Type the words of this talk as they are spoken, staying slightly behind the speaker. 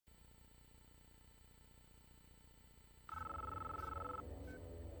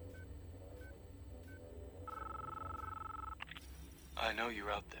I know you're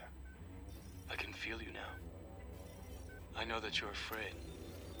out there. I can feel you now. I know that you're afraid.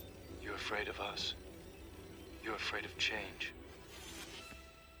 You're afraid of us. You're afraid of change.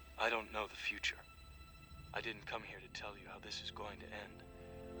 I don't know the future. I didn't come here to tell you how this is going to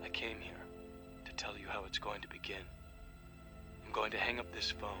end. I came here to tell you how it's going to begin. I'm going to hang up this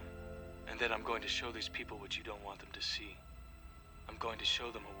phone, and then I'm going to show these people what you don't want them to see. I'm going to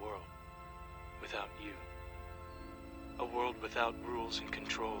show them a world without you. A world without rules and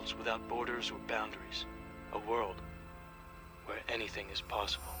controls, without borders or boundaries. A world where anything is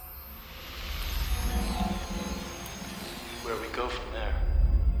possible. Where we go from there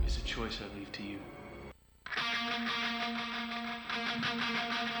is a choice I leave to you.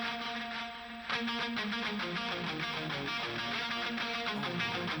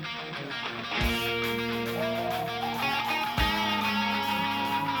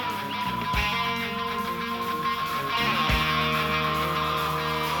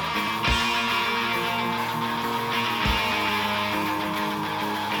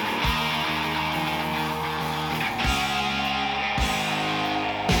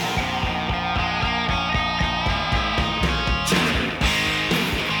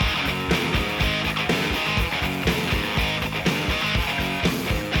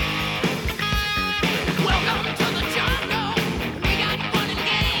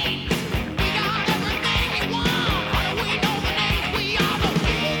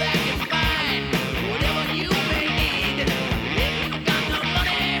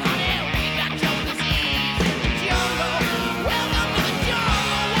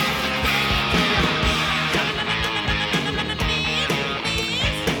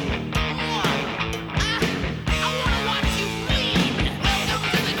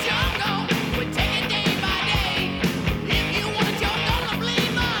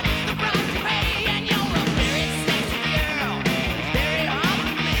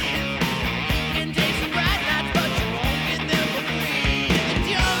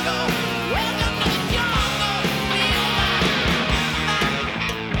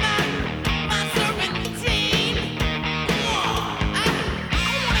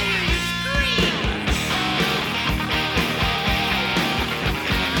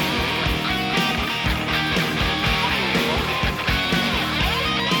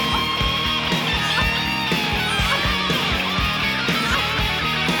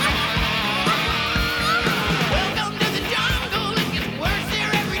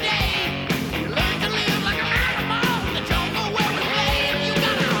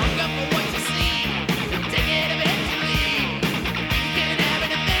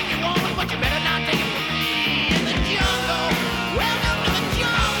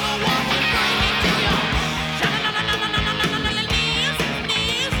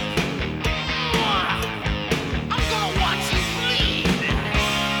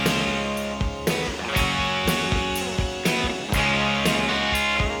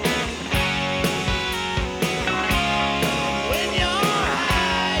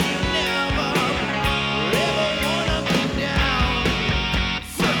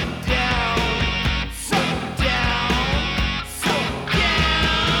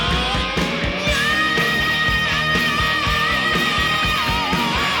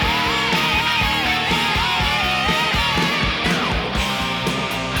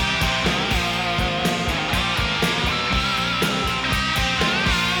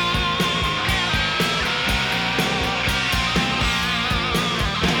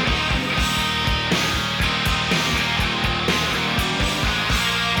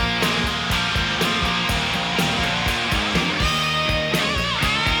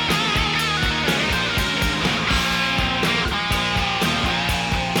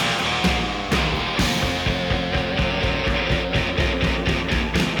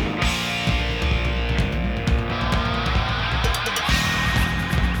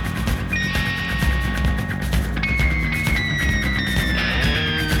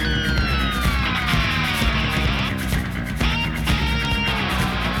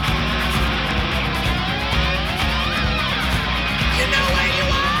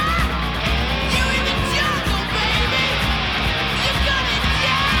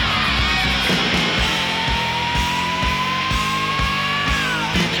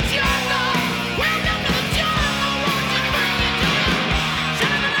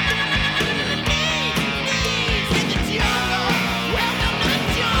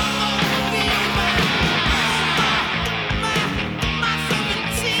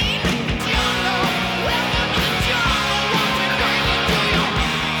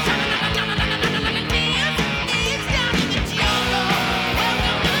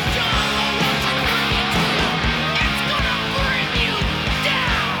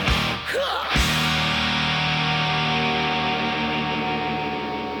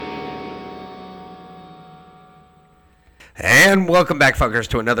 And welcome back, fuckers,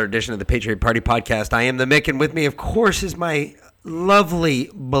 to another edition of the Patriot Party Podcast. I am the Mick, and with me, of course, is my lovely,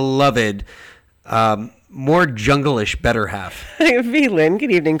 beloved, more jungle-ish better half. V. Lynn.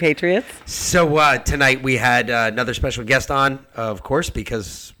 Good evening, Patriots. So tonight we had another special guest on, of course,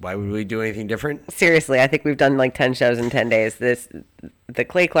 because why would we do anything different? Seriously, I think we've done like 10 shows in 10 days. The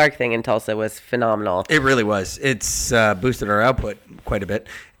Clay Clark thing in Tulsa was phenomenal. It really was. It's boosted our output quite a bit.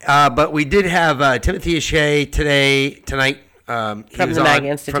 But we did have Timothy Shea tonight. From the Maga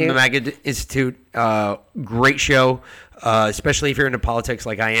Institute. From the Maga Institute. Great show, especially if you're into politics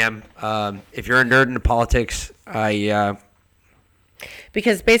like I am. If you're a nerd into politics,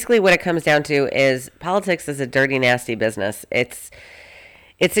 Because basically what it comes down to is politics is a dirty, nasty business. It's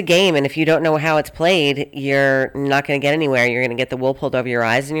a game, and if you don't know how it's played, you're not going to get anywhere. You're going to get the wool pulled over your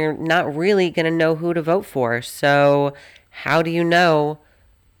eyes, and you're not really going to know who to vote for. So how do you know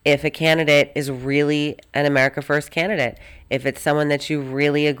if a candidate is really an America First candidate? If it's someone that you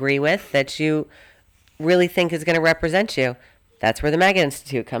really agree with, that you really think is going to represent you? That's where the Maga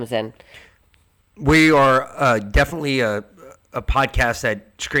Institute comes in. We are definitely a podcast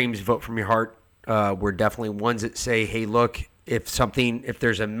that screams vote from your heart. We're definitely ones that say, hey, look, if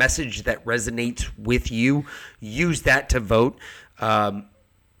there's a message that resonates with you, use that to vote.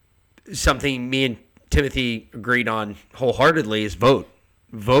 Something me and Timothy agreed on wholeheartedly is vote.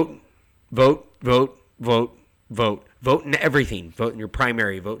 Vote, vote, vote, vote, vote. Vote in everything. Vote in your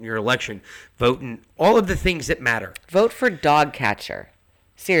primary. Vote in your election. Vote in all of the things that matter. Vote for dog catcher.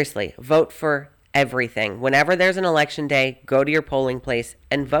 Seriously, vote for everything. Whenever there's an election day, go to your polling place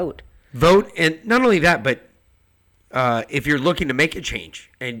and vote. Vote, and not only that, but if you're looking to make a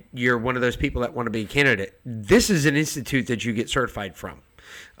change and you're one of those people that want to be a candidate, this is an institute that you get certified from.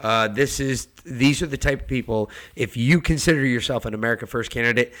 These are the type of people, if you consider yourself an America First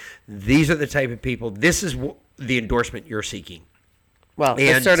candidate, these are the type of people, this is the endorsement you're seeking. Well,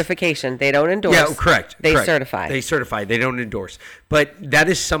 the certification. They don't endorse. Yeah, correct. They correct. certify. They certify. They don't endorse. But that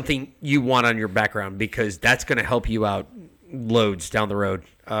is something you want on your background because that's going to help you out loads down the road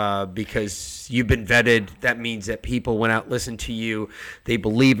because you've been vetted. That means that people went out, listened to you. They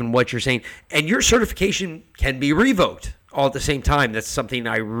believe in what you're saying. And your certification can be revoked all at the same time. That's something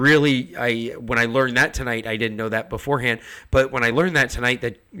when I learned that tonight, I didn't know that beforehand, but when I learned that tonight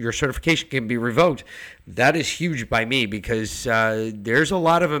that your certification can be revoked, that is huge by me because there's a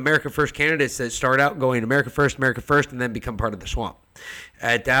lot of America First candidates that start out going America First, and then become part of the swamp.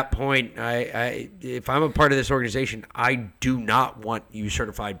 At that point, if I'm a part of this organization, I do not want you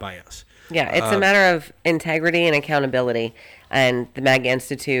certified by us. Yeah, it's a matter of integrity and accountability, and the Maga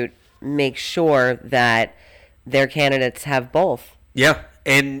Institute makes sure that their candidates have both. Yeah,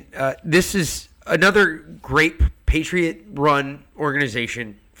 and this is another great Patriot-run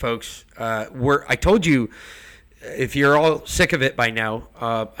organization, folks. I told you, if you're all sick of it by now,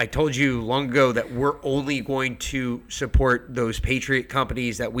 I told you long ago that we're only going to support those Patriot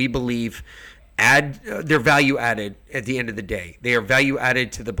companies that we believe they're value added at the end of the day. They are value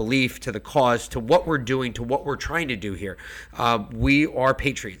added to the belief, to the cause, to what we're doing, to what we're trying to do here. We are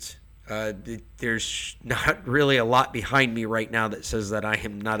Patriots. There's not really a lot behind me right now that says that I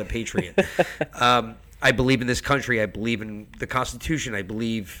am not a patriot. I believe in this country. I believe in the Constitution. I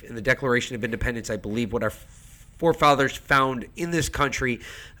believe in the Declaration of Independence. I believe what our forefathers found in this country,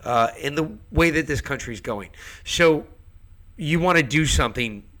 in the way that this country is going. So you want to do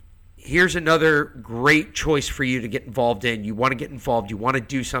something. Here's another great choice for you to get involved in. You want to get involved. You want to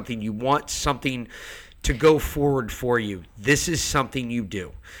do something. You want something to go forward for you. This is something you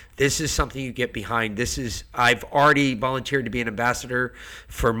do. This is something you get behind. I've already volunteered to be an ambassador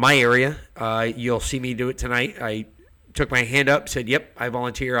for my area. You'll see me do it tonight. I took my hand up, said, yep, I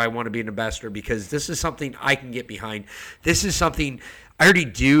volunteer. I want to be an ambassador because this is something I can get behind. This is something I already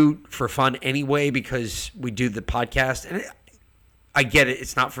do for fun anyway because we do the podcast. And I get it.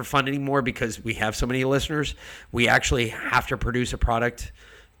 It's not for fun anymore because we have so many listeners. We actually have to produce a product.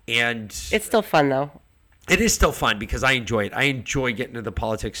 And it's still fun, though. It is still fun because I enjoy it. I enjoy getting into the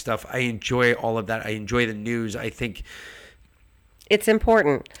politics stuff. I enjoy all of that. I enjoy the news. I think it's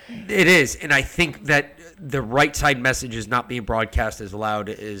important. It is. And I think that the right side message is not being broadcast as loud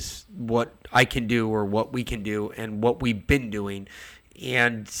as what I can do or what we can do and what we've been doing.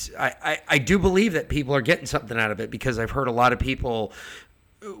 And I do believe that people are getting something out of it because I've heard a lot of people,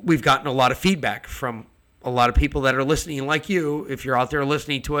 we've gotten a lot of feedback from a lot of people that are listening like you. If you're out there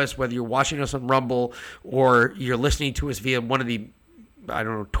listening to us, whether you're watching us on Rumble or you're listening to us via one of the,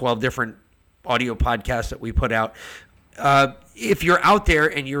 12 different audio podcasts that we put out, if you're out there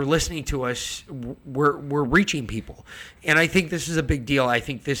and you're listening to us, we're reaching people. And I think this is a big deal. I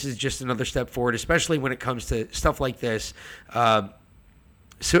think this is just another step forward, especially when it comes to stuff like this.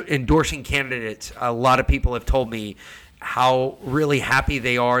 So endorsing candidates, a lot of people have told me how really happy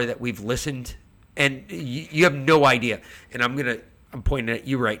they are that we've listened. And you have no idea. And I'm pointing at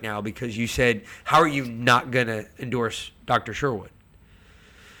you right now because you said, how are you not going to endorse Dr. Sherwood?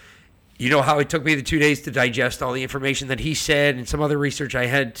 You know how it took me the 2 days to digest all the information that he said and some other research I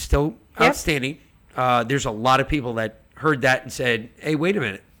had still outstanding. There's a lot of people that heard that and said, hey, wait a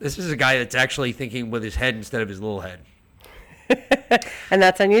minute. This is a guy that's actually thinking with his head instead of his little head. And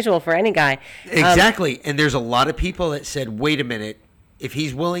that's unusual for any guy. Exactly. And there's a lot of people that said, wait a minute. If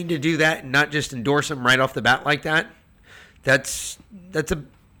he's willing to do that and not just endorse him right off the bat like that, that's a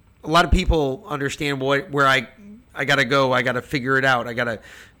lot of people understand where I got to go. I got to figure it out. I got to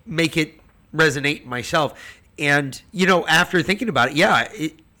make it resonate myself. And, after thinking about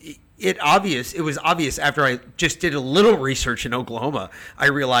it, it was obvious after I just did a little research in Oklahoma. I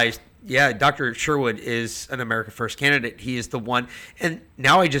realized, Dr. Sherwood is an America First candidate. He is the one. And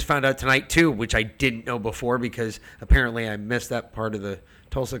now I just found out tonight, too, which I didn't know before because apparently I missed that part of the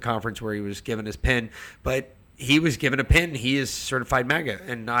Tulsa conference where he was given his pin. But he was given a pin. He is certified MAGA.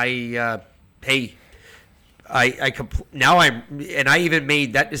 And I even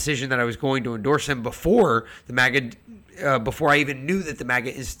made that decision that I was going to endorse him before the MAGA, before I even knew that the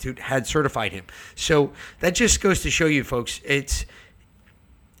MAGA Institute had certified him. So that just goes to show you, folks, it's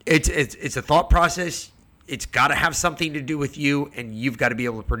a thought process. It's got to have something to do with you, and you've got to be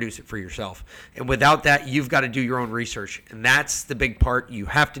able to produce it for yourself. And without that, you've got to do your own research, and that's the big part. You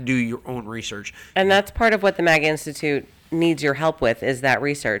have to do your own research. And that's part of what the MAGA Institute needs your help with is that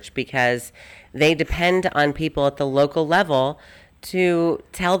research, because they depend on people at the local level to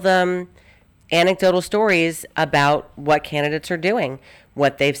tell them anecdotal stories about what candidates are doing,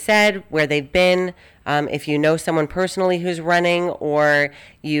 what they've said, where they've been. If you know someone personally who's running, or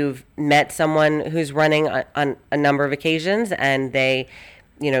you've met someone who's running on a number of occasions and they,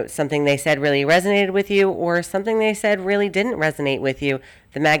 something they said really resonated with you, or something they said really didn't resonate with you,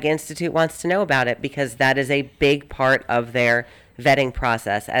 the MAGA Institute wants to know about it because that is a big part of their vetting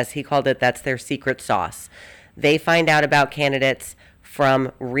process. As he called it, that's their secret sauce. They find out about candidates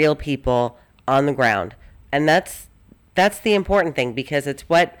from real people on the ground. And that's the important thing, because it's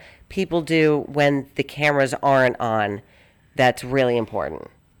what people do when the cameras aren't on that's really important.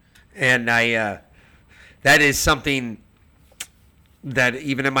 And that is something that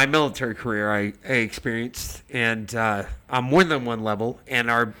even in my military career I experienced, and on more than one level. And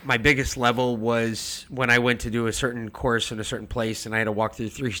my biggest level was when I went to do a certain course in a certain place, and I had to walk through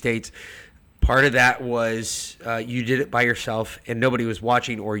 3 states. Part of that was you did it by yourself, and nobody was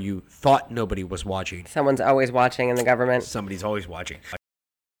watching, or you thought nobody was watching. Someone's always watching in the government. Somebody's always watching.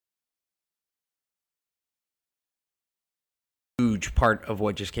 Huge part of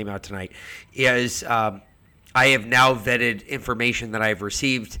what just came out tonight is I have now vetted information that I've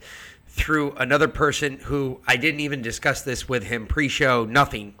received through another person who I didn't even discuss this with him pre-show.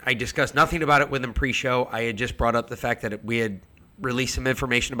 Nothing. I discussed nothing about it with him pre-show. I had just brought up the fact that we had released some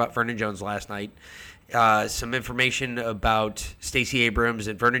information about Vernon Jones last night, some information about Stacey Abrams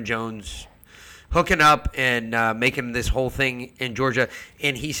and Vernon Jones hooking up and making this whole thing in Georgia.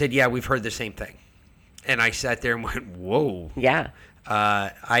 And he said, yeah, we've heard the same thing. And I sat there and went, whoa. Yeah.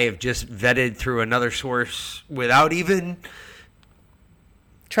 I have just vetted through another source without even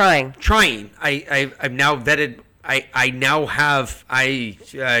trying. I've now vetted. I now have.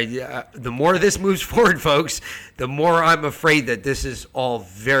 The more this moves forward, folks, the more I'm afraid that this is all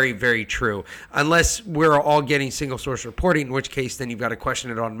very, very true. Unless we're all getting single source reporting, in which case then you've got to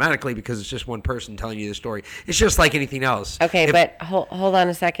question it automatically because it's just one person telling you the story. It's just like anything else. Okay, but hold on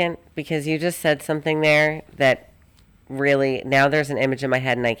a second, because you just said something there that really, now there's an image in my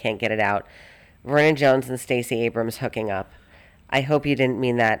head and I can't get it out. Vernon Jones and Stacey Abrams hooking up. I hope you didn't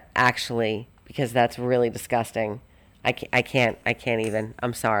mean that actually, because that's really disgusting. I can't even.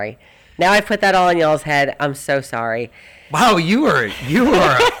 I'm sorry. Now I put that all in y'all's head. I'm so sorry. Wow, you are a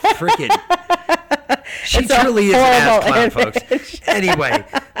freaking. She truly is an ass clown, folks. Anyway,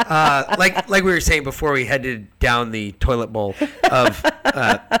 like we were saying before we headed down the toilet bowl of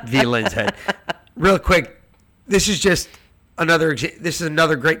V. Lynn's head. Real quick, this is just another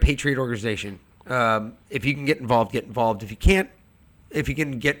great Patriot organization. If you can get involved, get involved. If you can't, if you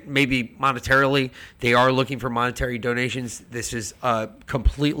can get maybe monetarily, they are looking for monetary donations. This is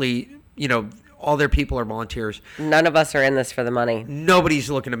completely, All their people are volunteers. None of us are in this for the money. Nobody's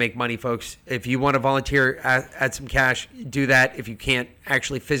looking to make money, folks. If you want to volunteer, add some cash, do that. If you can't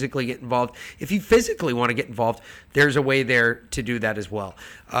actually physically get involved, if you physically want to get involved, there's a way there to do that as well.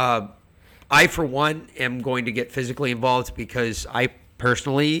 I, for one, am going to get physically involved because I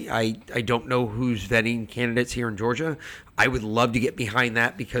don't know who's vetting candidates here in Georgia. I would love to get behind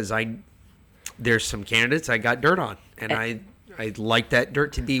that because there's some candidates I got dirt on, and I'd like that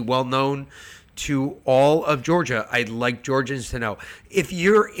dirt to be well known to all of Georgia. I'd like Georgians to know. If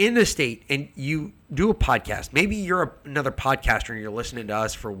you're in a state and you do a podcast, maybe you're another podcaster and you're listening to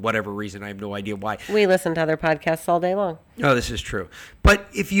us for whatever reason. I have no idea why. We listen to other podcasts all day long. Oh, this is true. But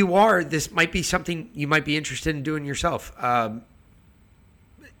if you are, this might be something you might be interested in doing yourself.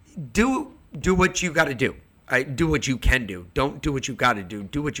 Do what you got to do. Do what you can do. Don't do what you got to do.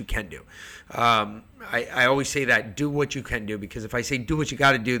 Do what you can do. I always say that. Do what you can do, because if I say do what you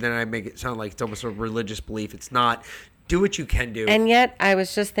got to do, then I make it sound like it's almost a religious belief. It's not. Do what you can do. And yet, I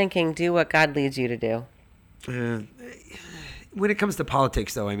was just thinking, do what God leads you to do. When it comes to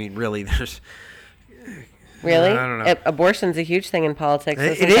politics, though, I mean, really, there's... Really? I don't know. Abortion's a huge thing in politics.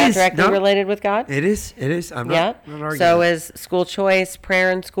 It Isn't is. that directly related with God? It is. I'm not arguing. So is school choice,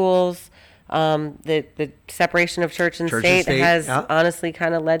 prayer in schools, the separation of church and state has honestly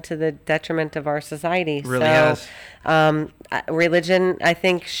kind of led to the detriment of our society. Really has. Religion, I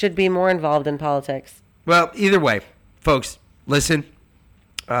think, should be more involved in politics. Well, either way, folks, listen.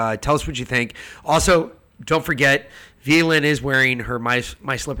 Tell us what you think. Also, don't forget, Vlyn is wearing her My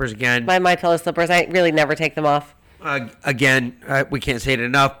Slippers again. My pillow slippers. I really never take them off. Again, we can't say it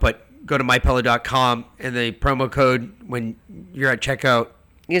enough, but go to mypillow.com and the promo code when you're at checkout.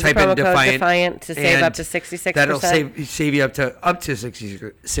 Use the promo code Defiant to save up to 66%. That'll save you up to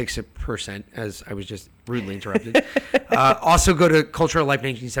 66%, as I was just rudely interrupted. Also, go to Cultural Life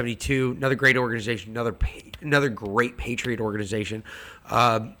 1972, another great organization, another great Patriot organization.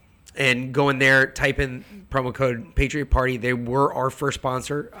 And go in there, type in promo code Patriot Party. They were our first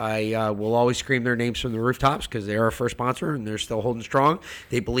sponsor. I will always scream their names from the rooftops because they are our first sponsor, and they're still holding strong.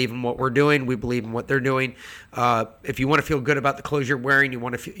 They believe in what we're doing. We believe in what they're doing. If you want to feel good about the clothes you're wearing, you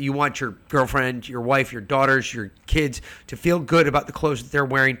want your girlfriend, your wife, your daughters, your kids to feel good about the clothes that they're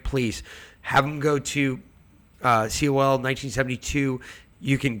wearing, please have them go to COL 1972.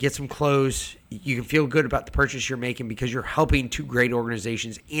 You can get some clothes. You can feel good about the purchase you're making because you're helping two great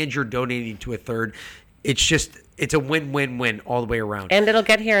organizations and you're donating to a third. It's a win-win-win all the way around. And it'll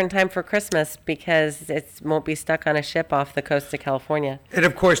get here in time for Christmas because it won't be stuck on a ship off the coast of California. And,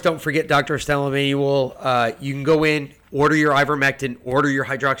 of course, don't forget Dr. Estelle Emanuel. You can go in, order your ivermectin, order your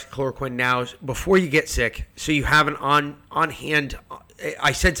hydroxychloroquine now before you get sick so you have an on hand.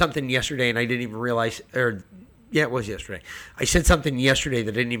 I said something yesterday and I didn't even realize – yeah, it was yesterday. I said something yesterday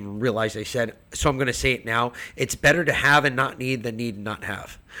that I didn't even realize I said, so I'm going to say it now. It's better to have and not need than need and not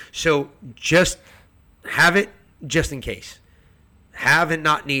have. So just have it just in case. Have and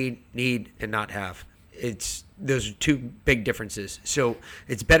not need and not have. Those are two big differences. So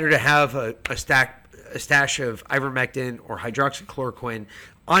it's better to have a stash of ivermectin or hydroxychloroquine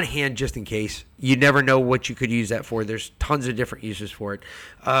on hand just in case. You never know what you could use that for. There's tons of different uses for it.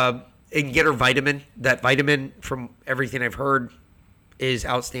 And get her vitamin. That vitamin, from everything I've heard, is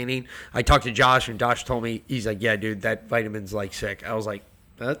outstanding. I talked to Josh, and Josh told me, he's like, yeah, dude, that vitamin's like sick. I was like,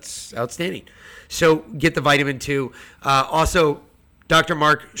 that's outstanding. So get the vitamin too. Also, Dr.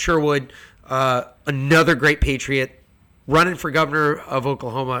 Mark Sherwood, another great Patriot, running for governor of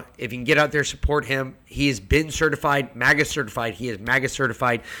Oklahoma. If you can get out there, support him. He has been certified, MAGA certified. He is MAGA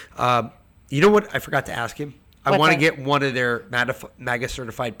certified. You know what? I forgot to ask him. I want to get one of their MAGA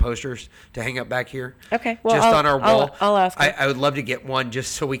certified posters to hang up back here. Okay. Well, just on our wall. I'll ask him. I would love to get one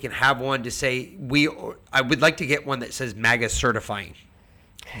just so we can have one to say I would like to get one that says MAGA certifying.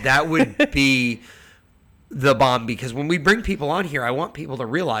 That would be the bomb, because when we bring people on here, I want people to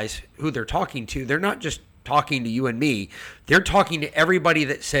realize who they're talking to. They're not just talking to you and me. They're talking to everybody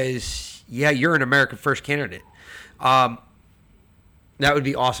that says, yeah, you're an America First candidate. That would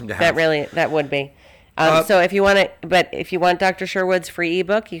be awesome to have. That would be. So if you want Dr. Sherwood's free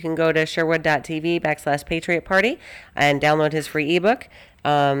ebook, you can go to sherwood.tv/Patriot Party and download his free ebook.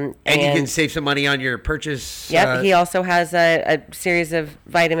 And you can save some money on your purchase. Yep. He also has a series of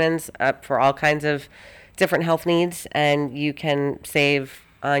vitamins for all kinds of different health needs, and you can save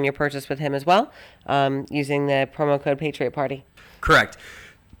on your purchase with him as well using the promo code Patriot Party. Correct.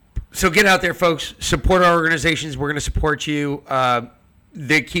 So get out there, folks. Support our organizations. We're going to support you.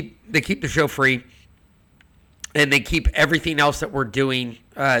 They keep the show free. and they keep everything else that we're doing.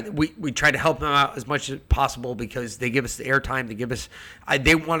 We try to help them out as much as possible because they give us the airtime.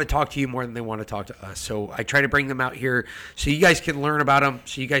 They want to talk to you more than they want to talk to us. So I try to bring them out here so you guys can learn about them,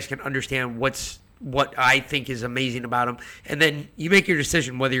 so you guys can understand what I think is amazing about them, and then you make your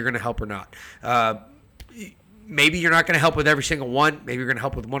decision whether you're going to help or not. Maybe you're not going to help with every single one. Maybe you're going to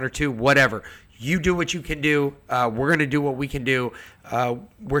help with one or two, whatever. You do what you can do. We're going to do what we can do.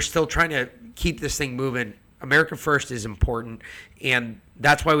 We're still trying to keep this thing moving. America First is important, and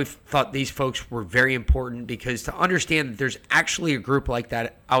that's why we thought these folks were very important, because to understand that there's actually a group like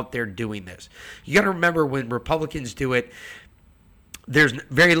that out there doing this. You got to remember, when Republicans do it, there's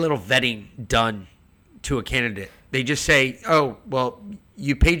very little vetting done to a candidate. They just say, oh, well,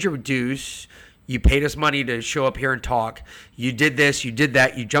 you paid your dues. You paid us money to show up here and talk. You did this, you did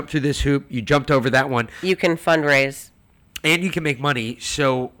that. You jumped through this hoop. You jumped over that one. You can fundraise. And you can make money.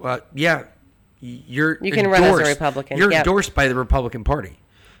 So, you can run as a Republican. You're endorsed by the Republican Party.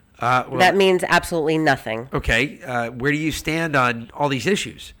 That means absolutely nothing. Okay. Where do you stand on all these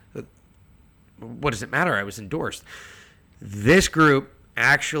issues? What does it matter? I was endorsed. This group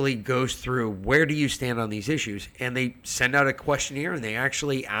actually goes through, where do you stand on these issues? And they send out a questionnaire, and they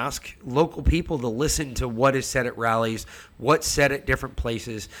actually ask local people to listen to what is said at rallies, what's said at different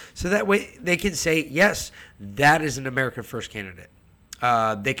places, so that way they can say, yes, that is an America First candidate.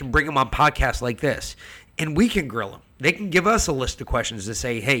 They can bring them on podcasts like this, and we can grill them. They can give us a list of questions to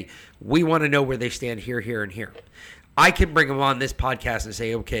say, hey, we want to know where they stand here, here, and here. I can bring them on this podcast and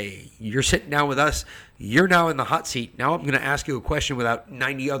say, okay, you're sitting down with us. You're now in the hot seat. Now I'm going to ask you a question without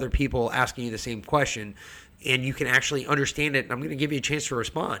 90 other people asking you the same question, and you can actually understand it, and I'm going to give you a chance to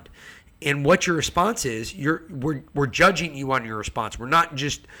respond. And what your response is, we're judging you on your response. We're not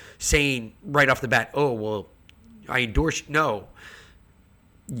just saying right off the bat, oh, well, I endorse you. No.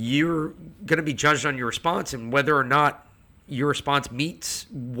 You're going to be judged on your response, and whether or not your response meets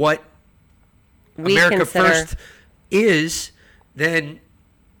what America First is, then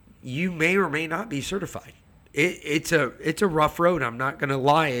you may or may not be certified. It's a rough road. I'm not going to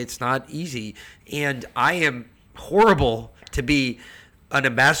lie. It's not easy. And I am horrible to be an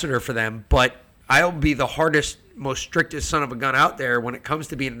ambassador for them, but I'll be the hardest, most strictest son of a gun out there when it comes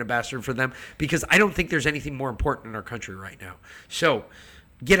to being an ambassador for them, because I don't think there's anything more important in our country right now. So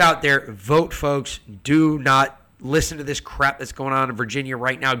get out there, vote, folks. Do not listen to this crap that's going on in Virginia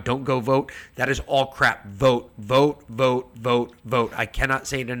right now. Don't go vote. That is all crap. Vote, vote, vote, vote, vote. I cannot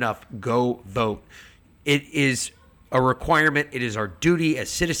say it enough. Go vote. It is a requirement. It is our duty as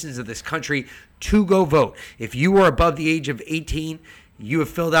citizens of this country to go vote. If you are above the age of 18, you have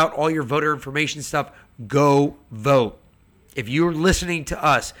filled out all your voter information stuff, go vote. If you're listening to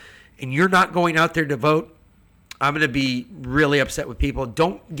us and you're not going out there to vote, I'm going to be really upset with people.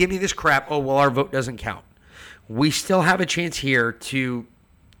 Don't give me this crap, oh, well, our vote doesn't count. We still have a chance here to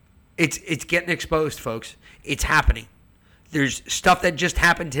 – it's getting exposed, folks. It's happening. There's stuff that just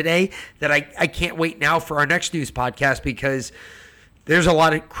happened today that I can't wait now for our next news podcast, because there's a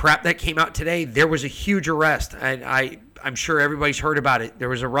lot of crap that came out today. There was a huge arrest, and I'm sure everybody's heard about it. There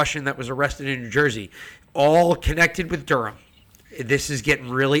was a Russian that was arrested in New Jersey, all connected with Durham. This is getting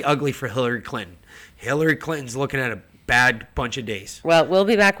really ugly for Hillary Clinton. Hillary Clinton's looking at a bad bunch of days. Well, we'll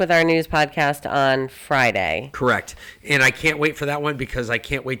be back with our news podcast on Friday. Correct. And I can't wait for that one, because I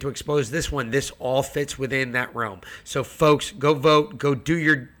can't wait to expose this one. This all fits within that realm. So, folks, go vote. Go do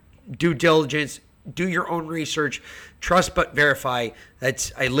your due diligence. Do your own research. Trust but verify.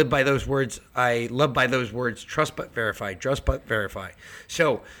 I live by those words. I love by those words. Trust but verify. Trust but verify.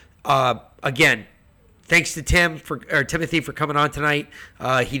 So, again, thanks to Timothy for coming on tonight.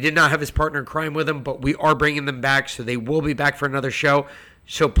 He did not have his partner in crime with him, but we are bringing them back, so they will be back for another show.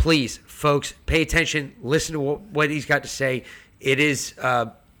 So please, folks, pay attention. Listen to what he's got to say. It is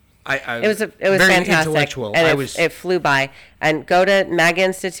it was very fantastic. Intellectual. And it flew by. And go to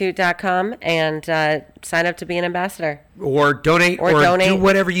magainstitute.com and sign up to be an ambassador. Or donate or do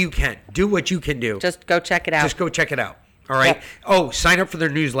whatever you can. Do what you can do. Just go check it out. Just go check it out. All right. Yep. Oh, sign up for their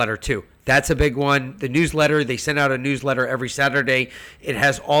newsletter too. That's a big one. The newsletter, they send out a newsletter every Saturday. It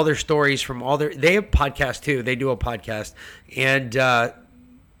has all their stories from they have podcasts too. They do a podcast, and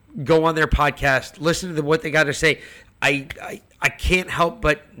go on their podcast, listen to what they got to say. I can't help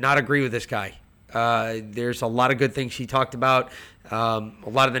but not agree with this guy. There's a lot of good things he talked about. A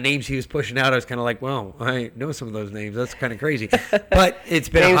lot of the names he was pushing out, I was kind of like, well, I know some of those names. That's kind of crazy. But it's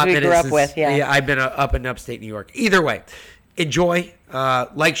been a hot minute since I've been up in upstate New York. Either way, enjoy.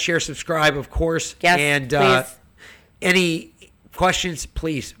 Like, share, subscribe, of course. Yes, and please. Any questions,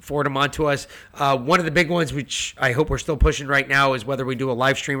 please forward them on to us. One of the big ones, which I hope we're still pushing right now, is whether we do a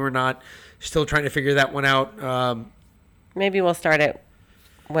live stream or not. Still trying to figure that one out. Maybe we'll start it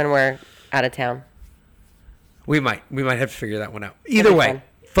when we're out of town. We might have to figure that one out. Either way, fun.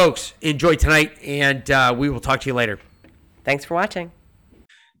 Folks, enjoy tonight, and we will talk to you later. Thanks for watching.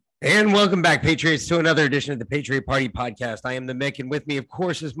 And welcome back, Patriots, to another edition of the Patriot Party Podcast. I am the Mick, and with me, of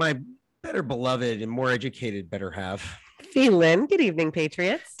course, is my better beloved and more educated better half, Phelan. Good evening,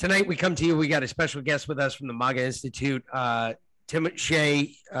 Patriots. Tonight we come to you. We got a special guest with us from the Maga Institute, Tim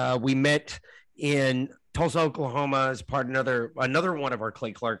Shea. We met in Tulsa, Oklahoma, as part of another one of our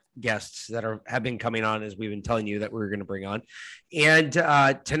Clay Clark guests that have been coming on, as we've been telling you that we were going to bring on. And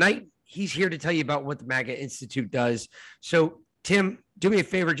tonight he's here to tell you about what the Maga Institute does. So, Tim, do me a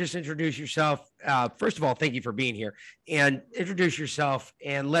favor, just introduce yourself. First of all, thank you for being here, and introduce yourself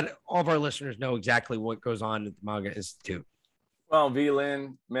and let all of our listeners know exactly what goes on at the Maga Institute. Well,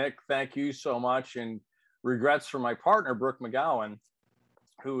 V-Lynn, Mick, thank you so much. And regrets for my partner, Brooke McGowan,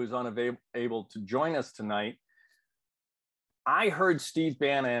 who is unable to join us tonight. I heard Steve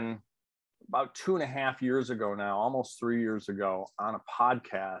Bannon about 2.5 years ago now, almost 3 years ago, on a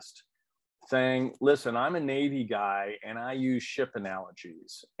podcast saying, listen, I'm a Navy guy and I use ship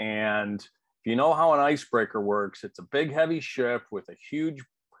analogies. And if you know how an icebreaker works, it's a big, heavy ship with a huge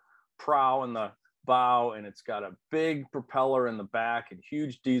prow in the bow, and it's got a big propeller in the back and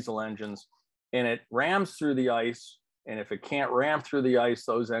huge diesel engines, and it rams through the ice. And if it can't ram through the ice,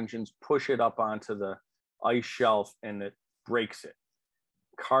 those engines push it up onto the ice shelf and it breaks it,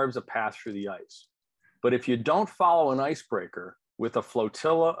 carves a path through the ice. But if you don't follow an icebreaker with a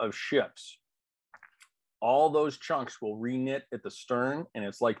flotilla of ships, all those chunks will reknit at the stern, and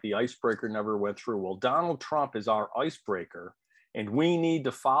it's like the icebreaker never went through. Well, Donald Trump is our icebreaker, and we need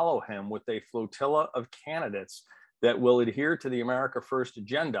to follow him with a flotilla of candidates that will adhere to the America First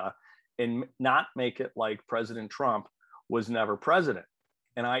agenda and not make it like President Trump was never president.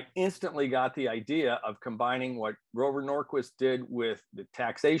 And I instantly got the idea of combining what Grover Norquist did with the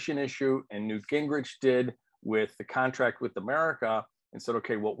taxation issue and Newt Gingrich did with the contract with America, and said,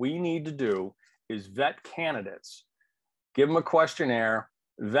 okay, what we need to do is vet candidates, give them a questionnaire,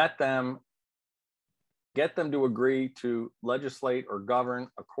 vet them, get them to agree to legislate or govern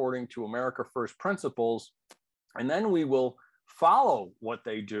according to America First principles, and then we will follow what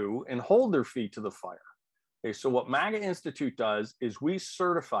they do and hold their feet to the fire. Okay, so what MAGA Institute does is we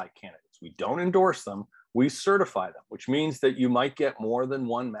certify candidates. We don't endorse them, we certify them, which means that you might get more than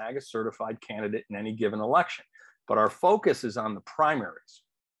one MAGA certified candidate in any given election. But our focus is on the primaries.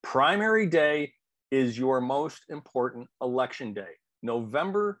 Primary day is your most important election day.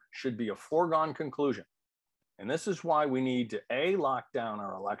 November should be a foregone conclusion. And this is why we need to A, lock down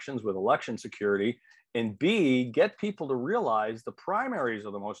our elections with election security, and B, get people to realize the primaries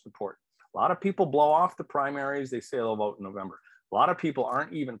are the most important. A lot of people blow off the primaries. They say they'll vote in November. A lot of people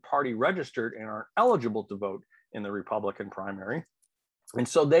aren't even party registered and aren't eligible to vote in the Republican primary. And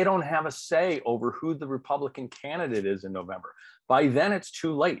so they don't have a say over who the Republican candidate is in November. By then it's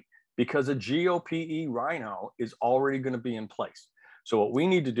too late because a GOP rhino is already going to be in place. So what we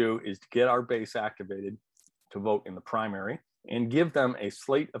need to do is to get our base activated to vote in the primary and give them a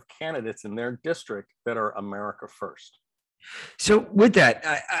slate of candidates in their district that are America First. So with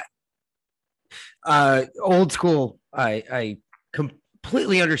that, old school, I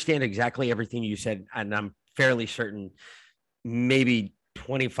completely understand exactly everything you said, and I'm fairly certain maybe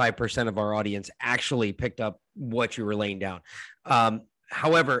 25% of our audience actually picked up what you were laying down.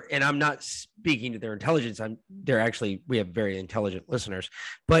 However, and I'm not speaking to their intelligence, we have very intelligent listeners,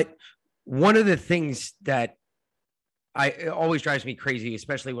 but one of the things that it always drives me crazy,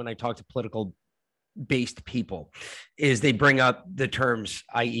 especially when I talk to political based people, is they bring up the terms,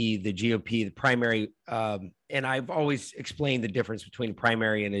 i.e. the GOP, the primary. And I've always explained the difference between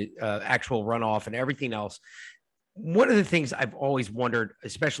primary and actual runoff and everything else. One of the things I've always wondered,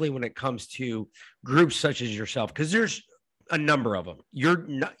 especially when it comes to groups such as yourself, because there's a number of them.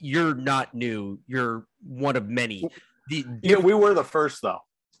 You're not new. You're one of many. We were the first, though.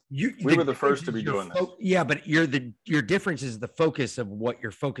 We were the first to be doing this. Yeah, but your difference is the focus of what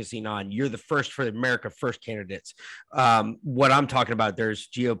you're focusing on. You're the first for the America First candidates. What I'm talking about, there's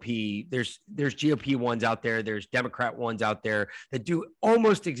GOP, there's GOP ones out there, there's Democrat ones out there that do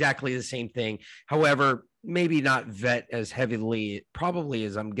almost exactly the same thing. However, maybe not vet as heavily, probably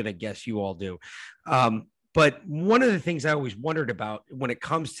as I'm going to guess you all do. But one of the things I always wondered about when it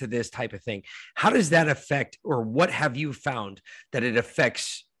comes to this type of thing, how does that affect, or what have you found that it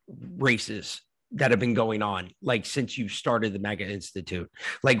affects races that have been going on, like since you started the MAGA Institute?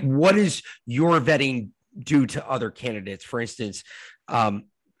 Like, what is your vetting due to other candidates. For instance,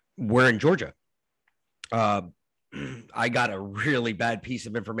 we're in Georgia. I got a really bad piece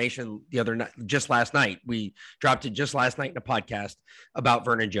of information the other night, just last night. We dropped it just last night in a podcast about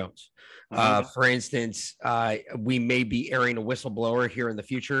Vernon Jones. For instance, we may be airing a whistleblower here in the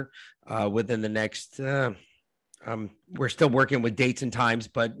future within the next, we're still working with dates and times,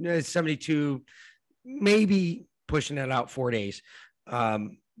 but 72, maybe pushing it out 4 days.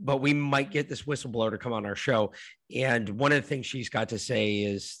 But we might get this whistleblower to come on our show. And one of the things she's got to say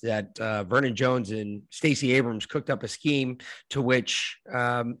is that Vernon Jones and Stacey Abrams cooked up a scheme to which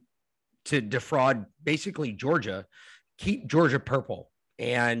to defraud basically Georgia, keep Georgia purple.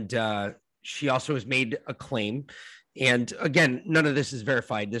 And she also has made a claim. And again, none of this is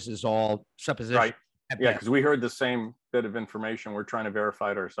verified. This is all supposition. Right. Yeah, because we heard the same bit of information. We're trying to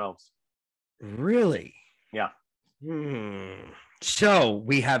verify it ourselves. Really? Yeah. So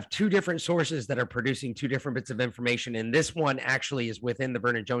we have two different sources that are producing two different bits of information. And this one actually is within the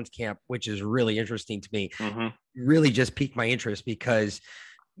Vernon Jones camp, which is really interesting to me. Really just piqued my interest because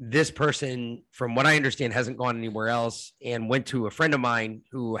this person, from what I understand, hasn't gone anywhere else and went to a friend of mine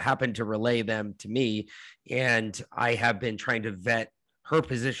who happened to relay them to me. And I have been trying to vet her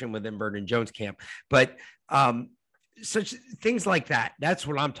position within Vernon Jones camp. But such things like that, that's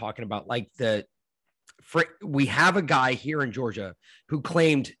what I'm talking about. Like we have a guy here in Georgia who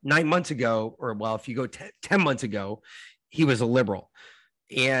claimed 9 months ago, or well, if you go 10 months ago, he was a liberal.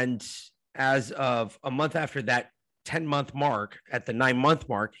 And as of a month after that 10-month mark, at the 9-month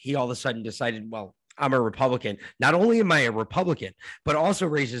mark, he all of a sudden decided, well, I'm a Republican. Not only am I a Republican, but also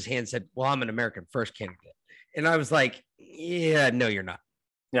raised his hand and said, well, I'm an American First candidate. And I was like, yeah, no, you're not.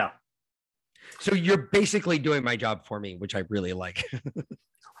 Yeah. So you're basically doing my job for me, which I really like.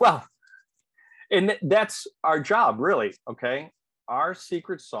 Well, and that's our job, really. Okay. Our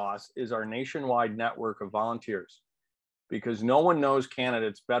secret sauce is our nationwide network of volunteers, because no one knows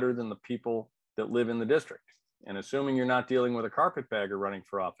candidates better than the people that live in the district. And assuming you're not dealing with a carpetbagger running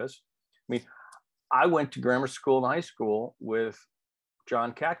for office, I mean, I went to grammar school and high school with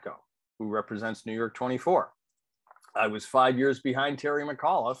John Katko, who represents New York 24. I was 5 years behind Terry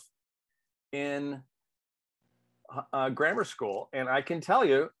McAuliffe in grammar school. And I can tell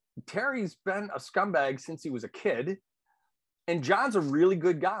you, Terry's been a scumbag since he was a kid. And John's a really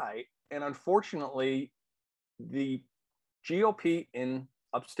good guy. And unfortunately, the GOP in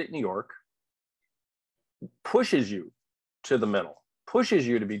upstate New York pushes you to the middle, pushes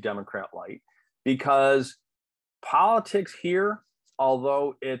you to be Democrat light, because politics here,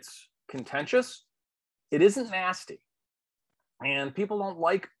 although it's contentious, it isn't nasty. And people don't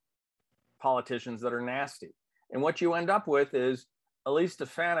like politicians that are nasty. And what you end up with is Elise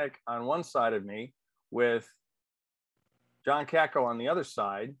Stefanik on one side of me with John Katko on the other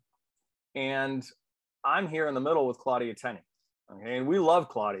side. And I'm here in the middle with Claudia Tenney. Okay. And we love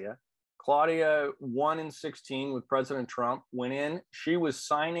Claudia. Claudia won in 2016 with President Trump, went in. She was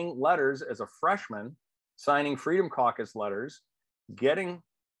signing letters as a freshman, signing Freedom Caucus letters, getting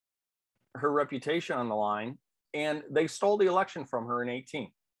her reputation on the line. And they stole the election from her in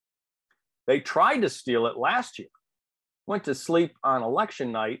 2018. They tried to steal it last year, went to sleep on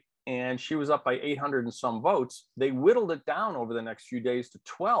election night, and she was up by 800 and some votes. They whittled it down over the next few days to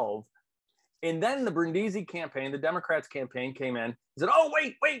 12. And then the Brindisi campaign, the Democrats campaign, came in and said, oh,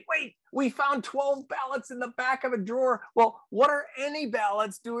 wait, we found 12 ballots in the back of a drawer. Well, what are any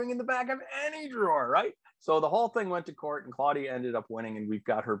ballots doing in the back of any drawer, right? So the whole thing went to court, and Claudia ended up winning, and we've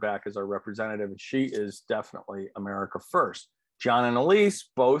got her back as our representative, and she is definitely America First. John and Elise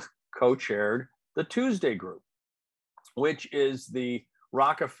both co-chaired the Tuesday Group, which is the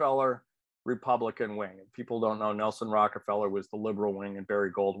Rockefeller Republican wing. And people don't know, Nelson Rockefeller was the liberal wing, and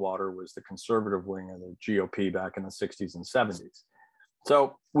Barry Goldwater was the conservative wing of the GOP back in the 60s and 70s.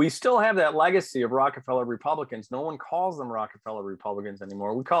 So we still have that legacy of Rockefeller Republicans. No one calls them Rockefeller Republicans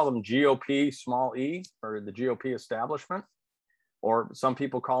anymore. We call them GOP small e, or the GOP establishment, or some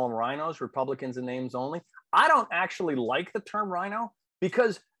people call them rhinos, Republicans in names only. I don't actually like the term rhino,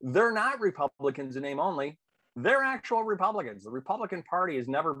 because they're not Republicans in name only. They're actual Republicans. The Republican Party has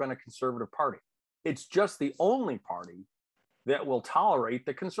never been a conservative party. It's just the only party that will tolerate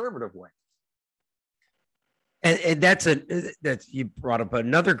the conservative wing. And that's you brought up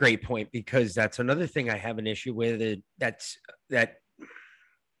another great point, because that's another thing I have an issue with.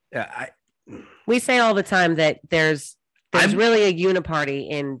 We say all the time that there's really a uniparty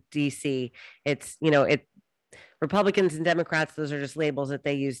in DC. It's, Republicans and Democrats, those are just labels that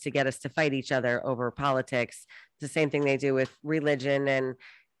they use to get us to fight each other over politics. It's the same thing they do with religion. And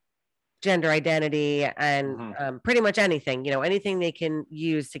gender identity and pretty much anything, anything they can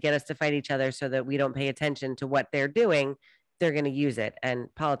use to get us to fight each other so that we don't pay attention to what they're doing, they're going to use it.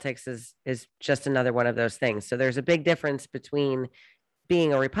 And politics is just another one of those things. So there's a big difference between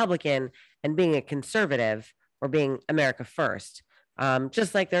being a Republican and being a conservative or being America first.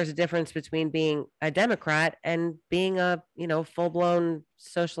 Just like there's a difference between being a Democrat and being a, full-blown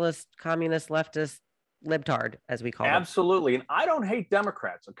socialist, communist, leftist, libtard, as we call them. Absolutely. And I don't hate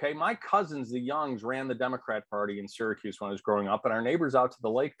Democrats, okay? My cousins, the Youngs, ran the Democrat Party in Syracuse when I was growing up, and our neighbors out to the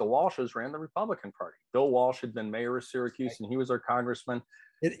lake, the Walshes, ran the Republican Party. Bill Walsh had been mayor of Syracuse, and he was our congressman.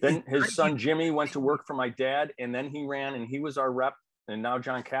 Then his son Jimmy went to work for my dad, and then he ran, and he was our rep, and now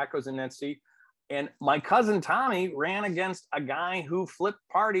John Katko's in that seat. And my cousin Tommy ran against a guy who flipped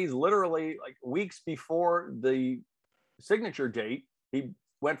parties literally like weeks before the signature date. He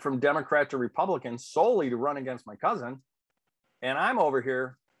went from Democrat to Republican solely to run against my cousin. And I'm over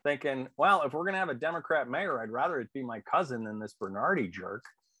here thinking, well, if we're going to have a Democrat mayor, I'd rather it be my cousin than this Bernardi jerk.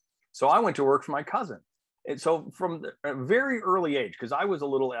 So I went to work for my cousin. And so from a very early age, because I was a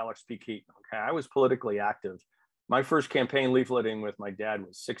little Alex P. Keaton, okay, I was politically active. My first campaign leafleting with my dad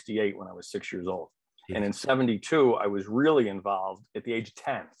was 68 when I was 6 years old. And in 72, I was really involved at the age of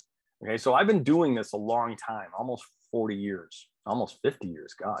 10. Okay, so I've been doing this a long time, almost 40 years, almost 50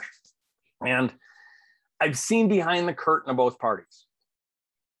 years, gosh. And I've seen behind the curtain of both parties.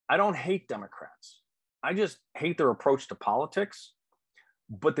 I don't hate Democrats. I just hate their approach to politics.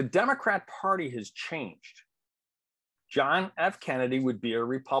 But the Democrat Party has changed. John F. Kennedy would be a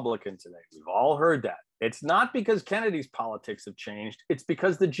Republican today. We've all heard that. It's not because Kennedy's politics have changed. It's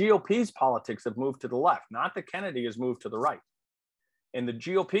because the GOP's politics have moved to the left, not that Kennedy has moved to the right. And the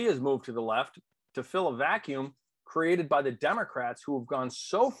GOP has moved to the left to fill a vacuum created by the Democrats, who have gone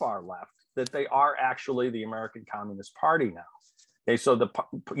so far left that they are actually the American Communist Party now. Okay, so the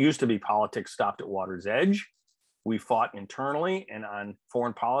used to be politics stopped at water's edge. We fought internally, and on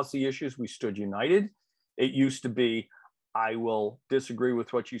foreign policy issues, we stood united. It used to be, I will disagree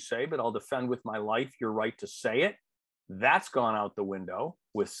with what you say, but I'll defend with my life your right to say it. That's gone out the window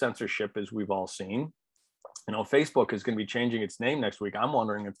with censorship, as we've all seen. Facebook is going to be changing its name next week. I'm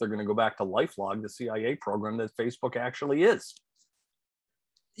wondering if they're going to go back to LifeLog, the CIA program that Facebook actually is.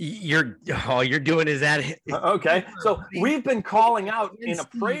 All you're doing is that. Okay. So we've been calling out in a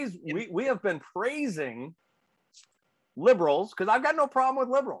praise. We have been praising liberals, because I've got no problem with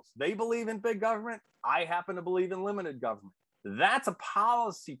liberals. They believe in big government. I happen to believe in limited government. That's a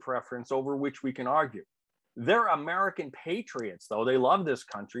policy preference over which we can argue. They're American patriots, though. They love this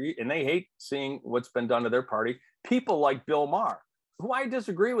country, and they hate seeing what's been done to their party. People like Bill Maher, who I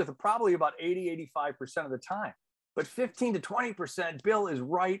disagree with probably about 80-85% of the time. But 15 to 20%, Bill is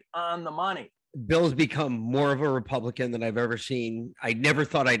right on the money. Bill's become more of a Republican than I've ever seen. I never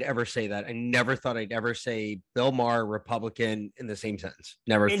thought I'd ever say that. I never thought I'd ever say Bill Maher, Republican, in the same sentence.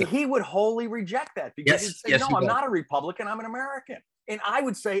 Never. And he would wholly reject that, because he'd say, no, I'm not a Republican, I'm an American. And I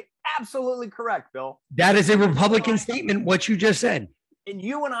would say, absolutely correct, Bill. That is a Republican statement, what you just said. And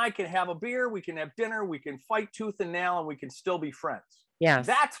you and I can have a beer, we can have dinner, we can fight tooth and nail, and we can still be friends. Yeah.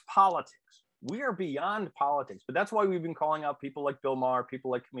 That's politics. We are beyond politics. But that's why we've been calling out people like Bill Maher,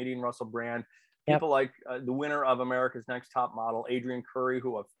 people like comedian Russell Brand, people like the winner of America's Next Top Model, Adrienne Curry,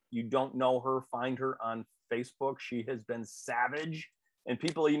 who, if you don't know her, find her on Facebook. She has been savage. And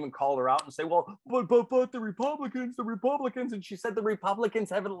people even called her out and say, well, but the Republicans. And she said, the Republicans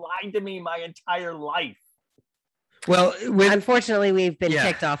haven't lied to me my entire life. Well, unfortunately, we've been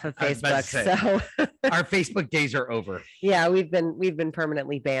kicked off of Facebook. So our Facebook days are over. Yeah, we've been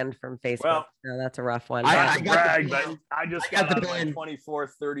permanently banned from Facebook. Well, so that's a rough one. I just got the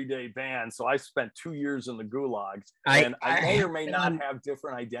 24th 30-day ban. So I spent 2 years in the gulag, and I may or may not have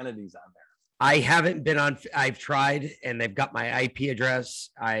different identities on there. I haven't been on. I've tried, and they've got my IP address.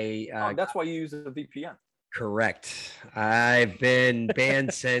 That's why you use a VPN. Correct. I've been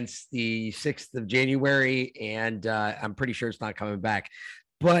banned since the 6th of January, and I'm pretty sure it's not coming back.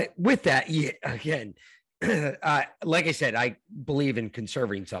 But with that, again, like I said, I believe in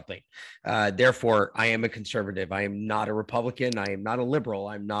conserving something. Therefore, I am a conservative. I am not a Republican. I am not a liberal.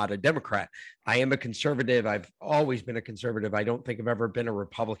 I'm not a Democrat. I am a conservative. I've always been a conservative. I don't think I've ever been a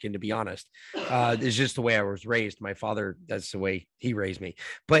Republican, to be honest. It's just the way I was raised. My father, that's the way he raised me.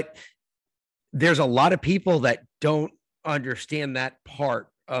 But there's a lot of people that don't understand that part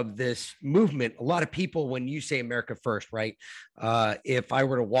of this movement. A lot of people, when you say America first, right? If I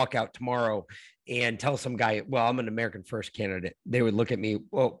were to walk out tomorrow and tell some guy, well, I'm an American first candidate, they would look at me,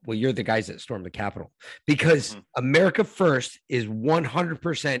 well, you're the guys that stormed the Capitol, because America first is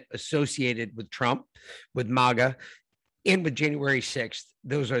 100% associated with Trump, with Maga. and with January 6th.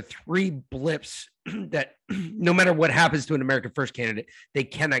 Those are three blips that no matter what happens to an American First candidate, they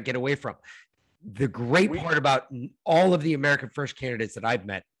cannot get away from. The great part about all of the American First candidates that I've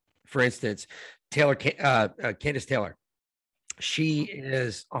met, for instance, Candace Taylor, she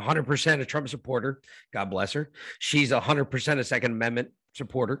is 100% a Trump supporter. God bless her. She's 100% a Second Amendment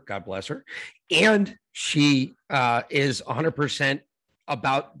supporter. God bless her. And she is 100%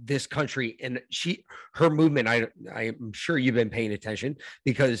 about this country, and her movement. I'm sure you've been paying attention,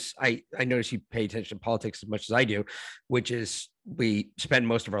 because I notice you pay attention to politics as much as I do, which is we spend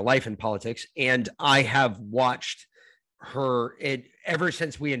most of our life in politics, and I have watched her ever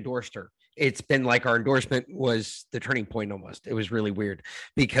since we endorsed her. It's been like our endorsement was the turning point almost. It was really weird,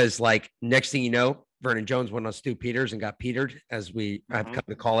 because like next thing you know, Vernon Jones went on Stu Peters and got petered, as we have come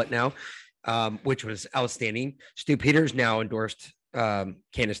to call it now, which was outstanding. Stu Peters now endorsed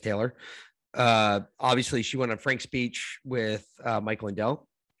Candace Taylor. Obviously, she went on Frank's speech with Mike Lindell.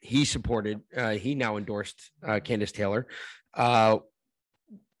 He now endorsed Candace Taylor.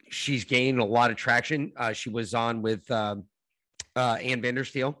 She's gained a lot of traction. She was on with Ann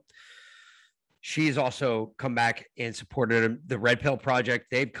Vandersteel. She's also come back and supported the Red Pill Project.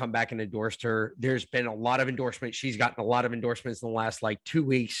 They've come back and endorsed her. There's been a lot of endorsements. She's gotten a lot of endorsements in the last 2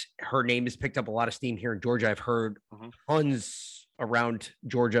 weeks. Her name has picked up a lot of steam here in Georgia. I've heard tons around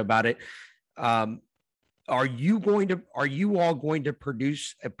Georgia about it. Are you all going to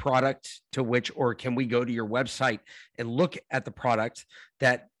produce a product to which, or can we go to your website and look at the product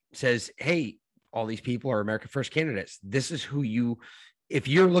that says, hey, all these people are American First candidates. This is who if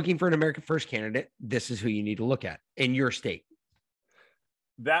you're looking for an American First candidate, this is who you need to look at in your state.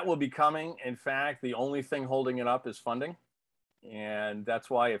 That will be coming. In fact, the only thing holding it up is funding. And that's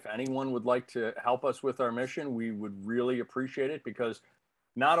why if anyone would like to help us with our mission, we would really appreciate it, because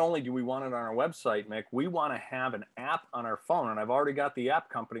not only do we want it on our website, Mick, we want to have an app on our phone. And I've already got the app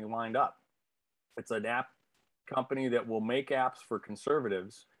company lined up. It's an app company that will make apps for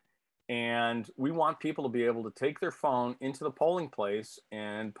conservatives. And we want people to be able to take their phone into the polling place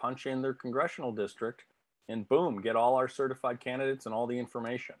and punch in their congressional district and boom, get all our certified candidates and all the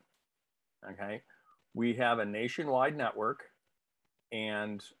information. Okay. We have a nationwide network.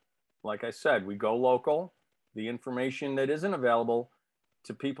 And like I said, we go local. The information that isn't available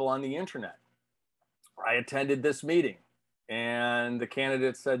to people on the internet. I attended this meeting and the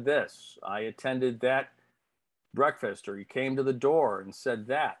candidate said this. I attended that breakfast, or he came to the door and said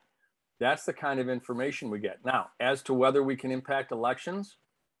that. That's the kind of information we get. Now, as to whether we can impact elections,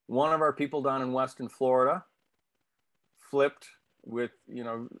 one of our people down in Weston, Florida, flipped with,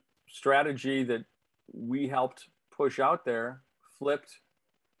 strategy that we helped push out there, flipped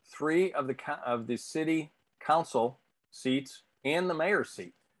 3 of the city council seats and the mayor's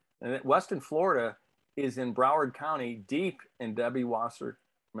seat. And Weston, Florida is in Broward County, deep in Debbie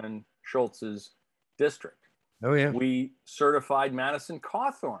Wasserman Schultz's district. Oh, yeah. We certified Madison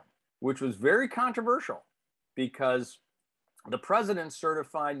Cawthorn, which was very controversial because the president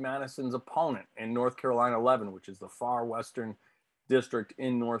certified Madison's opponent in North Carolina 11, which is the far western district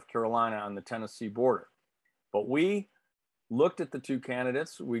in North Carolina on the Tennessee border. But we looked at the 2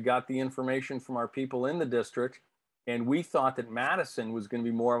 candidates. We got the information from our people in the district, and we thought that Madison was going to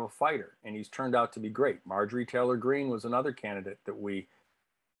be more of a fighter, and he's turned out to be great. Marjorie Taylor Greene was another candidate that we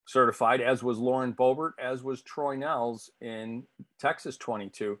certified, as was Lauren Boebert, as was Troy Nehls in Texas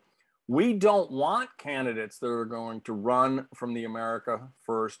 22. We don't want candidates that are going to run from the America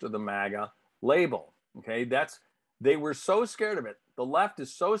First or the Maga label. Okay, they were so scared of it. The left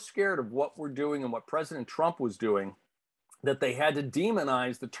is so scared of what we're doing and what President Trump was doing that they had to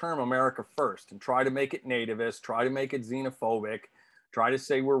demonize the term America First and try to make it nativist, try to make it xenophobic, try to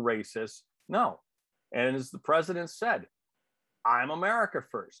say we're racist. No. And as the president said, I'm America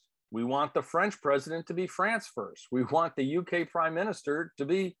First. We want the French president to be France first. We want the UK prime minister to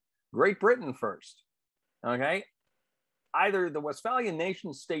be Great Britain first. Okay? Either the Westphalian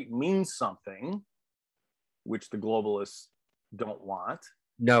nation state means something, which the globalists don't want,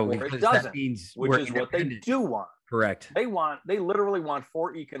 no, or it doesn't, which is what they do want. Correct. They literally want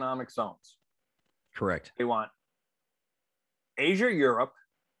 4 economic zones. Correct. They want Asia, Europe,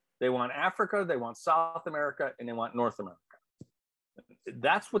 they want Africa, they want South America, and they want North America.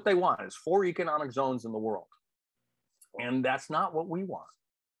 That's what they want, is 4 economic zones in the world. And that's not what we want.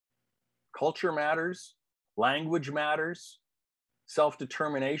 Culture matters, language matters,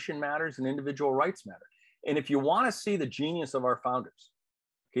 self-determination matters, and individual rights matter. And if you want to see the genius of our founders,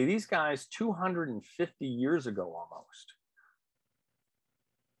 okay, these guys 250 years ago almost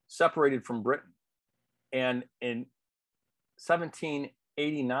separated from Britain. And in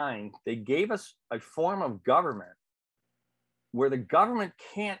 1789, they gave us a form of government where the government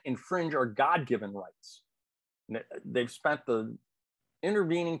can't infringe our God-given rights. They've spent the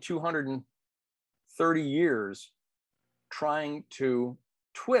intervening 230 years trying to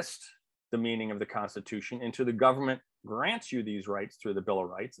twist the meaning of the Constitution into the government grants you these rights through the Bill of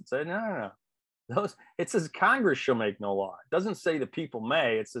Rights. It said, no. It says Congress shall make no law. It doesn't say the people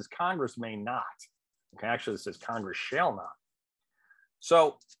may. It says Congress may not. Okay, actually, it says Congress shall not.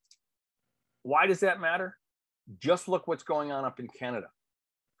 So why does that matter? Just look what's going on up in Canada.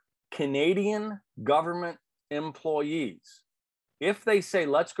 Canadian government employees, if they say,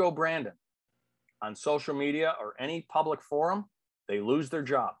 let's go Brandon, on social media or any public forum, they lose their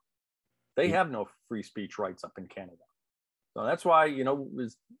job. They have no free speech rights up in Canada. So that's why,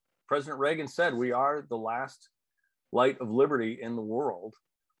 as President Reagan said, we are the last light of liberty in the world.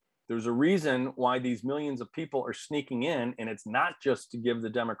 There's a reason why these millions of people are sneaking in, and it's not just to give the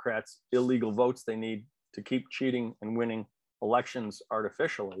Democrats illegal votes they need to keep cheating and winning elections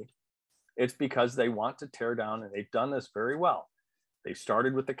artificially. It's because they want to tear down, and they've done this very well. They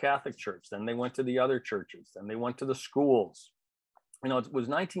started with the Catholic Church, then they went to the other churches, then they went to the schools. It was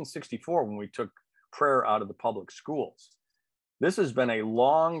 1964 when we took prayer out of the public schools. This has been a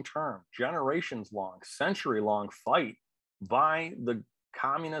long-term, generations-long, century-long fight by the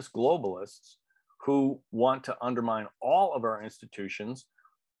communist globalists who want to undermine all of our institutions.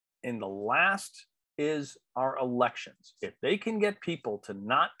 And the last is our elections. If they can get people to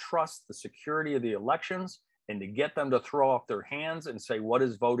not trust the security of the elections and to get them to throw up their hands and say, what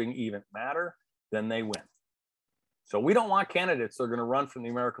does voting even matter? Then they win. So we don't want candidates that are going to run from the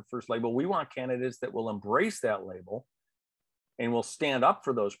America First label. We want candidates that will embrace that label and will stand up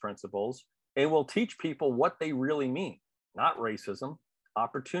for those principles and will teach people what they really mean. Not racism,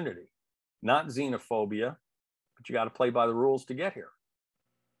 opportunity, not xenophobia, but you got to play by the rules to get here.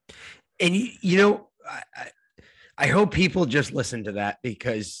 And I hope people just listen to that,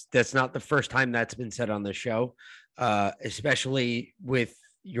 because that's not the first time that's been said on the show, especially with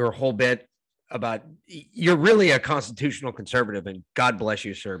your whole bit about you're really a constitutional conservative, and God bless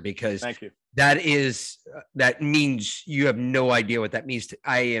you, sir, because thank you. That means you have no idea what that means.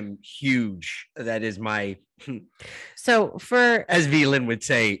 I am huge. That is my, so for, as V. Lynn would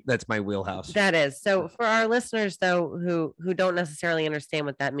say, that's my wheelhouse. That is. So for our listeners though, who don't necessarily understand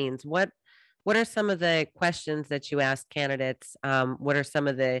what that means, what are some of the questions that you ask candidates? What are some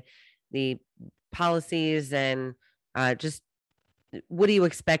of the policies, and just what do you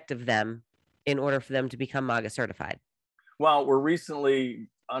expect of them in order for them to become Maga certified? Well, we're recently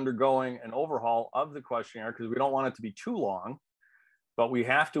undergoing an overhaul of the questionnaire because we don't want it to be too long, but we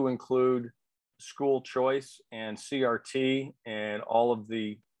have to include school choice and CRT and all of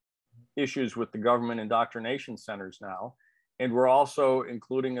the issues with the government indoctrination centers now. And we're also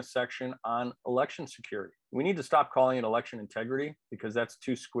including a section on election security. We need to stop calling it election integrity because that's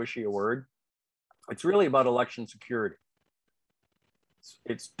too squishy a word. It's really about election security.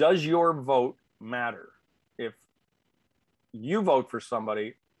 It's does your vote matter? If you vote for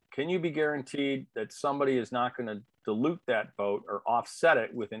somebody, can you be guaranteed that somebody is not going to dilute that vote or offset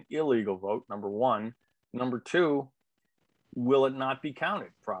it with an illegal vote, number one? Number two, will it not be counted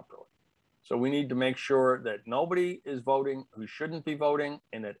properly? So we need to make sure that nobody is voting who shouldn't be voting,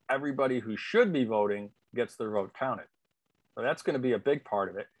 and that everybody who should be voting gets their vote counted. So that's going to be a big part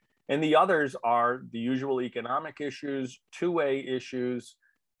of it. And the others are the usual economic issues, two-way issues,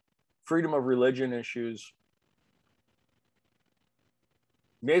 freedom of religion issues.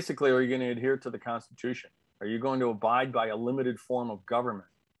 Basically, are you going to adhere to the Constitution? Are you going to abide by a limited form of government?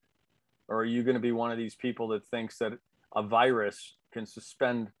 Or are you going to be one of these people that thinks that a virus can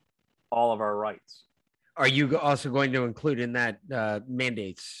suspend all of our rights? Are you also going to include in that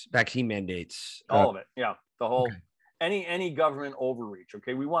mandates, vaccine mandates? All of it, yeah. The whole, okay. Any government overreach,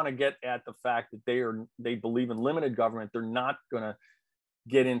 okay? We want to get at the fact that they believe in limited government. They're not going to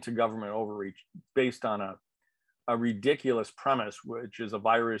get into government overreach based on a ridiculous premise, which is a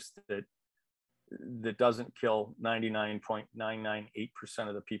virus that doesn't kill 99.998%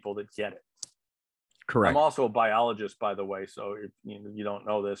 of the people that get it. Correct. I'm also a biologist, by the way, so if you don't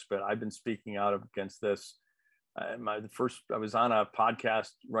know this, but I've been speaking out against this. I was on a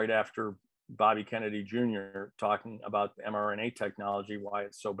podcast right after Bobby Kennedy Jr. talking about the mRNA technology, why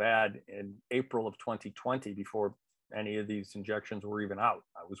it's so bad, in April of 2020, before any of these injections were even out.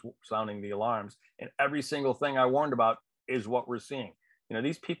 I was sounding the alarms, and every single thing I warned about is what we're seeing.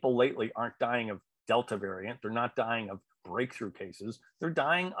 These people lately aren't dying of Delta variant. They're not dying of breakthrough cases. They're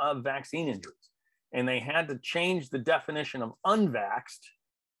dying of vaccine injuries. And they had to change the definition of unvaxxed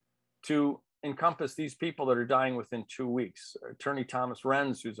to encompass these people that are dying within 2 weeks. Attorney Thomas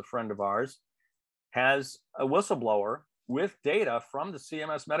Renz, who's a friend of ours, has a whistleblower with data from the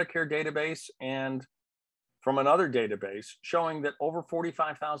CMS Medicare database and from another database showing that over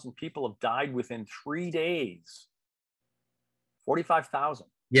 45,000 people have died within 3 days. 45,000.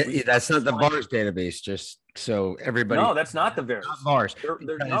 Yeah, that's not the VARS database. Just so everybody. No, that's not the VARS. Not VARS.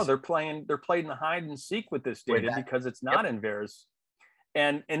 They're playing hide and seek with this data because it's not in VARS.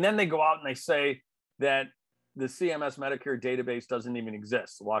 And then they go out and they say that the CMS Medicare database doesn't even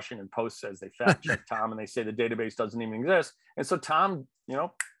exist. The Washington Post says they fact checked Tom and they say the database doesn't even exist. And so Tom,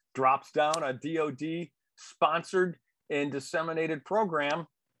 drops down a DOD sponsored and disseminated program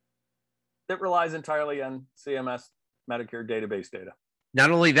that relies entirely on CMS Medicare database data. Not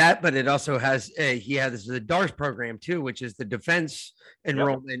only that, but it also has he has the DARS program too, which is the Defense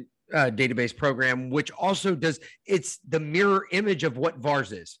Enrollment Database program, which also does. It's the mirror image of what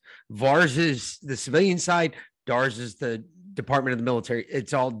VARS is. VARS is the civilian side. DARS is the Department of the Military.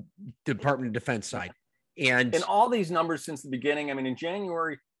 It's all Department of Defense side. And all these numbers since the beginning. I mean, in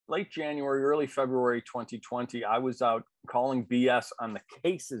January, late January, early February 2020, I was out calling BS on the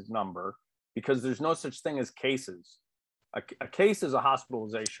cases number because there's no such thing as cases. A case is a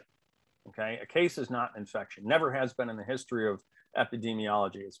hospitalization, okay? A case is not an infection. Never has been in the history of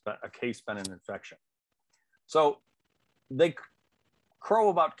epidemiology. It's been a case been an infection. So they crow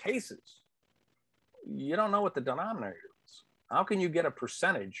about cases. You don't know what the denominator is. How can you get a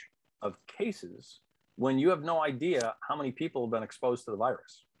percentage of cases when you have no idea how many people have been exposed to the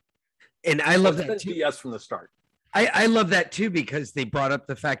virus? And I love that too. BS from the start. I love that too, because they brought up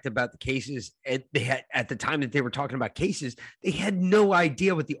the fact about the cases. They had, at the time that they were talking about cases, they had no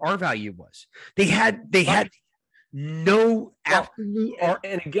idea what the R value was. They had no absolute R.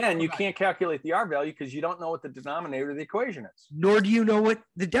 And again, you can't calculate the R value because you don't know what the denominator of the equation is. Nor do you know what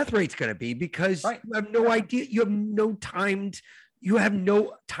the death rate's going to be because you have no idea. You have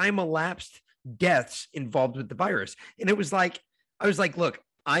no time elapsed deaths involved with the virus. And I was like, look,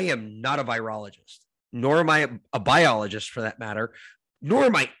 I am not a virologist, nor am I a biologist for that matter, nor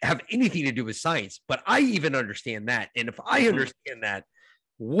am I have anything to do with science, but I even understand that. And if I understand that,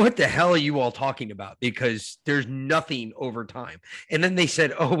 what the hell are you all talking about? Because there's nothing over time. And then they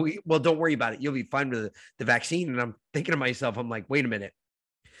said, well, don't worry about it. You'll be fine with the vaccine. And I'm thinking to myself, I'm like, wait a minute.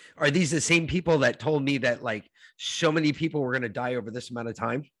 Are these the same people that told me that like so many people were going to die over this amount of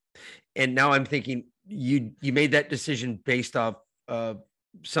time? And now I'm thinking you made that decision based off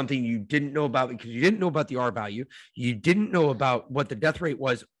something you didn't know about because you didn't know about the R value. You didn't know about what the death rate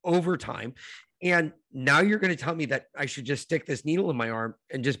was over time. And now you're going to tell me that I should just stick this needle in my arm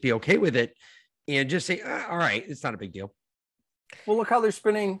and just be okay with it and just say, all right, it's not a big deal. Well, look how they're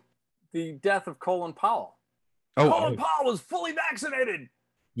spinning the death of Colin Powell. Colin Powell was fully vaccinated.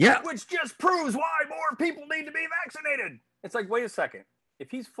 Yeah. Which just proves why more people need to be vaccinated. It's like, wait a second. If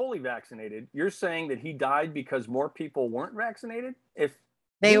he's fully vaccinated, you're saying that he died because more people weren't vaccinated? If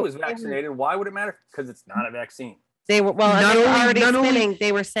he was vaccinated, why would it matter? Because it's not a vaccine. They were spinning.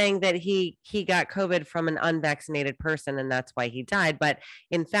 They were saying that he got COVID from an unvaccinated person, and that's why he died. But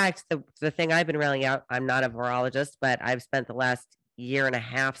in fact, the thing I've been railing out, I'm not a virologist, but I've spent the last year and a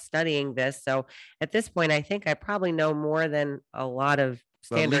half studying this. So at this point, I think I probably know more than a lot of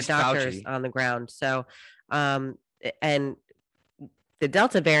standard doctors on the ground. So, and the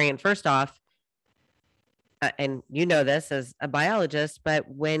Delta variant, first off, and you know this as a biologist, but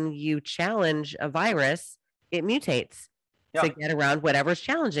when you challenge a virus, it mutates to get around whatever's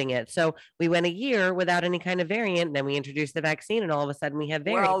challenging it. So we went a year without any kind of variant, then we introduced the vaccine, and all of a sudden we have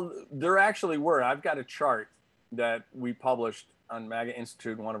variants. Well, there actually were. I've got a chart that we published on Maga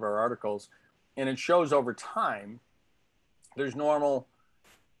Institute in one of our articles, and it shows over time there's normal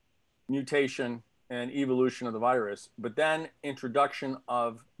mutation and evolution of the virus, but then introduction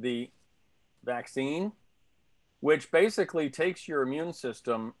of the vaccine, which basically takes your immune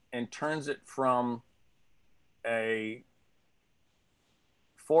system and turns it from a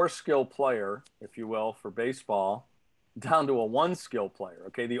 4-skill player, if you will, for baseball, down to a 1-skill player.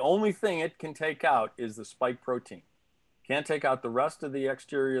 Okay, the only thing it can take out is the spike protein. Can't take out the rest of the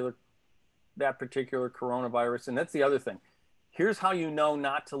exterior, that particular coronavirus. And that's the other thing. Here's how you know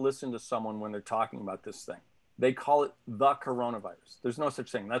not to listen to someone when they're talking about this thing. They call it the coronavirus. There's no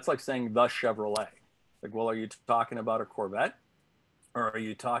such thing. That's like saying the Chevrolet. Like, well, are you talking about a Corvette? Or are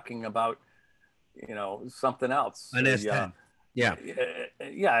you talking about, something else? An S10. Yeah,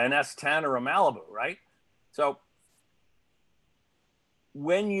 an S10 or a Malibu, right? So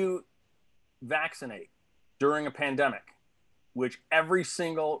when you vaccinate during a pandemic, which every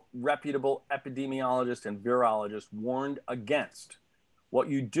single reputable epidemiologist and virologist warned against, what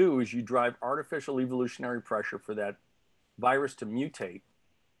you do is you drive artificial evolutionary pressure for that virus to mutate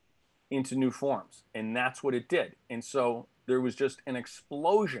into new forms. And that's what it did. And so there was just an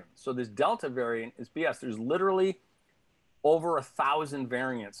explosion. So this Delta variant is BS. There's literally over 1,000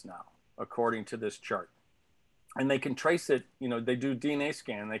 variants now, according to this chart. And they can trace it, they do DNA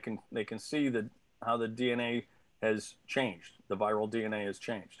scan. They can see how the DNA has changed. The viral DNA has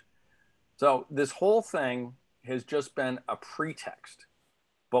changed. So this whole thing has just been a pretext.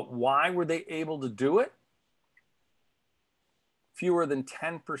 But why were they able to do it? Fewer than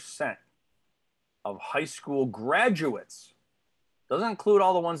 10% of high school graduates, doesn't include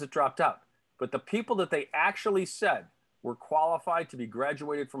all the ones that dropped out, but the people that they actually said were qualified to be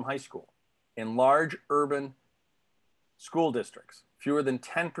graduated from high school in large urban school districts, fewer than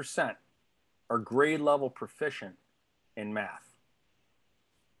 10% are grade level proficient in math.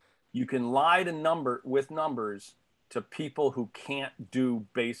 You can lie with numbers to people who can't do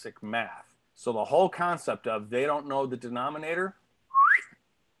basic math. So the whole concept of they don't know the denominator,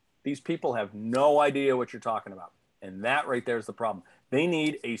 these people have no idea what you're talking about. And that right there is the problem. They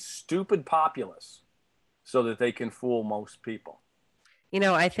need a stupid populace so that they can fool most people.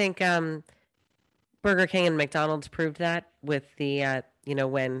 I think Burger King and McDonald's proved that with the,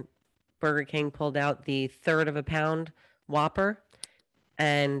 when Burger King pulled out the third of a pound Whopper,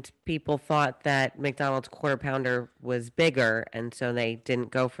 and people thought that McDonald's quarter pounder was bigger, and so they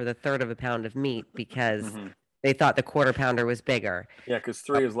didn't go for the third of a pound of meat because they thought the quarter pounder was bigger. Yeah, because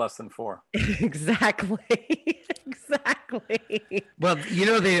 3 is less than 4. Exactly. Exactly. Well,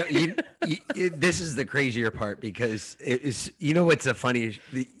 this is the crazier part because it is, what's the funniest,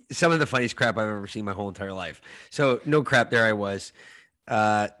 some of the funniest crap I've ever seen my whole entire life. So no crap. There I was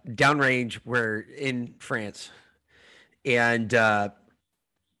downrange. We're in France, and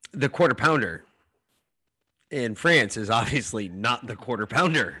the quarter pounder in France is obviously not the quarter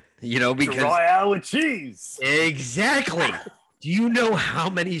pounder, because Royale with cheese. Exactly. Do you know how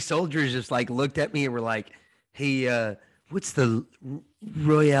many soldiers just looked at me and were like, "Hey, what's the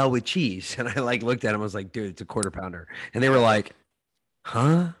Royale with cheese?" And I looked at him. I was like, "Dude, it's a quarter pounder." And they were like,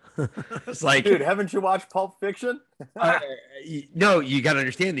 "Huh?" I was like, "Dude, haven't you watched Pulp Fiction?" No, you got to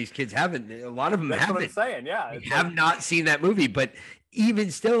understand these kids haven't. A lot of them haven't. That's what I'm saying. Yeah, have not seen that movie, but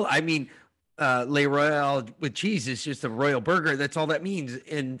even still, I mean, Le Royale with cheese is just a royal burger. That's all that means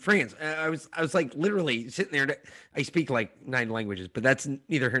in France. I was literally sitting there. I speak 9 languages, but that's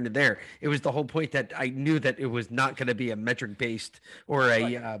neither here nor there. It was the whole point that I knew that it was not going to be a metric based or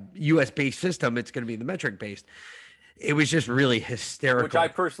a U.S. based system. It's going to be the metric based. It was just really hysterical. Which I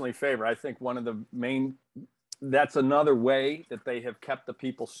personally favor. I think one of the main, that's another way that they have kept the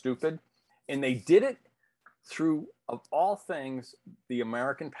people stupid. And they did it through, of all things, the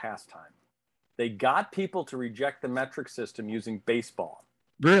American pastime. They got people to reject the metric system using baseball.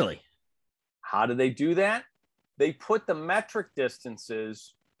 Really? How do they do that? They put the metric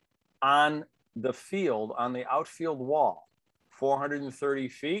distances on the field, on the outfield wall, 430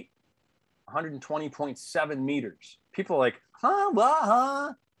 feet, 120.7 meters. People are like,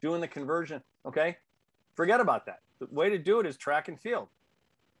 doing the conversion. Okay, forget about that. The way to do it is track and field.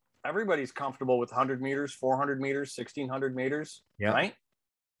 Everybody's comfortable with 100 meters, 400 meters, 1,600 meters, right?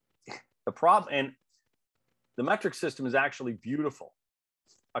 The problem, and the metric system is actually beautiful.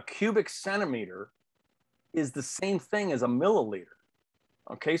 A cubic centimeter is the same thing as a milliliter.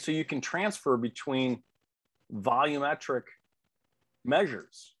 Okay, so you can transfer between volumetric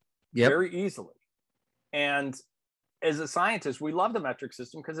measures very easily. And as a scientist, we love the metric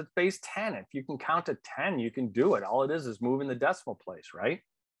system because it's base 10. If you can count to 10, you can do it. All it is moving the decimal place, right?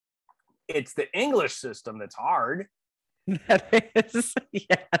 It's the English system that's hard. That is,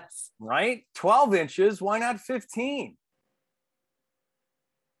 yes. Right? 12 inches, why not 15?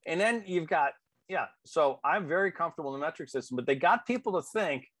 And then you've got, so I'm very comfortable in the metric system, but they got people to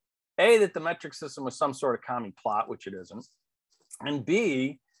think, A, that the metric system was some sort of commie plot, which it isn't, and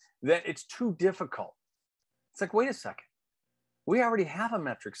B, that it's too difficult. It's like, wait a second. We already have a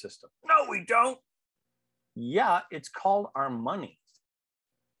metric system. No, we don't. Yeah, it's called our money.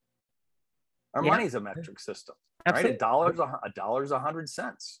 Our money's a metric system, right? A dollar's 100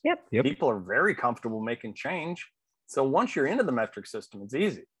 cents. Yep. People are very comfortable making change. So once you're into the metric system, it's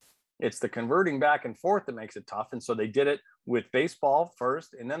easy. It's the converting back and forth that makes it tough. And so they did it with baseball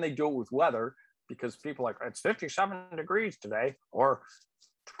first, and then they do it with weather because people are like, it's 57 degrees today or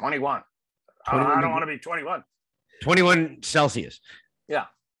 21. I don't want to be 21. 21 Celsius. Yeah.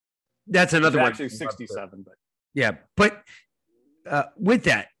 That's another one. Actually 67, but yeah. But with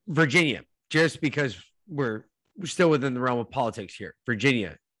that, Virginia, just because we're still within the realm of politics here,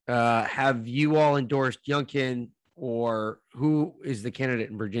 Virginia, have you all endorsed Youngkin, or who is the candidate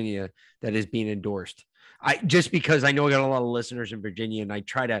in Virginia that is being endorsed? Just because I know I got a lot of listeners in Virginia, and I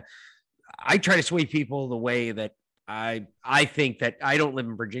try to I try to sway people the way that I think that I don't live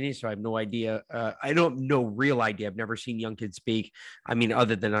in Virginia, so I have no idea. I don't have no real idea. I've never seen Youngkin speak. I mean,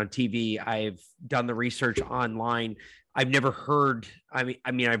 other than on TV, I've done the research online. I've never heard.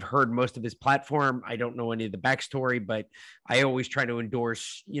 I've heard most of his platform. I don't know any of the backstory, but I always try to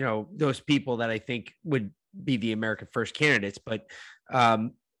endorse, those people that I think would be the America First candidates. But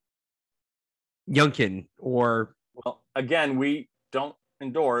Youngkin well, again, we don't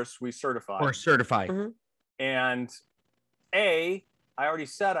endorse, we certify. Or certify. Mm-hmm. And I already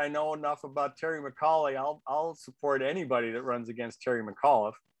said I know enough about Terry McAuliffe. I'll support anybody that runs against Terry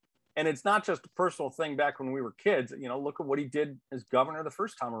McAuliffe. And it's not just a personal thing back when we were kids. Look at what he did as governor the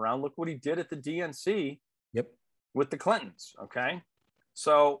first time around. Look what he did at the DNC. Yep. With the Clintons. Okay.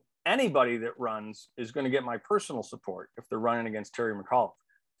 So anybody that runs is going to get my personal support if they're running against Terry McAuliffe.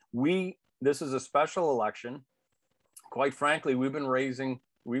 This is a special election. Quite frankly, we've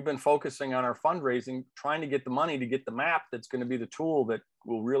been focusing on our fundraising, trying to get the money to get the map that's going to be the tool that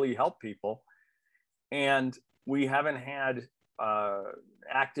will really help people. And we haven't had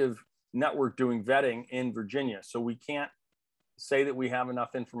active network doing vetting in Virginia. So we can't say that we have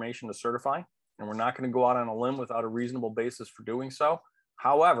enough information to certify, and we're not going to go out on a limb without a reasonable basis for doing so.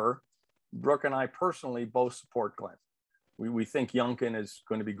 However, Brooke and I personally both support Glenn. We think Youngkin is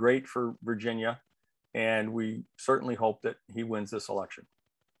going to be great for Virginia, and we certainly hope that he wins this election.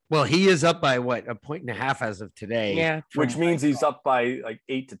 Well, he is up by what, 1.5 points as of today. Yeah. Which means he's up by like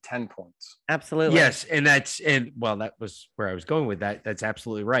 8 to 10 points. Absolutely. Yes. And that was where I was going with that. That's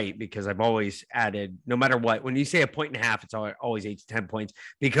absolutely right. Because I've always added, no matter what, when you say 1.5 points, it's always 8 to 10 points,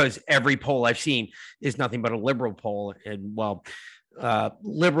 because every poll I've seen is nothing but a liberal poll. And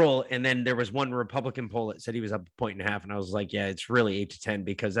liberal. And then there was one Republican poll that said he was up 1.5 points. And I was like, yeah, it's really 8 to 10,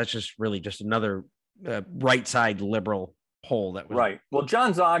 because that's just really just another right side liberal poll that was right. Well,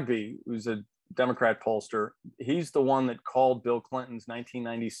 John Zogby, who's a Democrat pollster, he's the one that called Bill Clinton's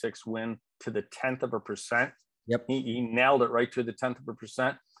 1996 win to the 10th%. Yep. He nailed it right to the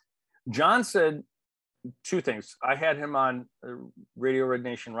 10th%. John said two things. I had him on a Radio Red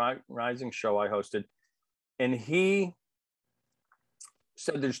Nation Rising show I hosted, and he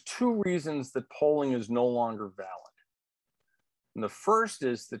said there's two reasons that polling is no longer valid. And the first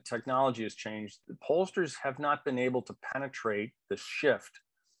is that technology has changed. The pollsters have not been able to penetrate the shift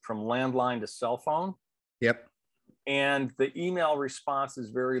from landline to cell phone. Yep. And the email response is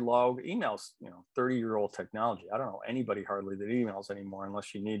very low. Email's, 30-year-old technology. I don't know anybody hardly that emails anymore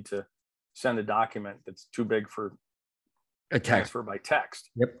unless you need to send a document that's too big for a transfer by text.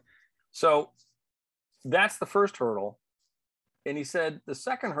 Yep. So that's the first hurdle. And he said the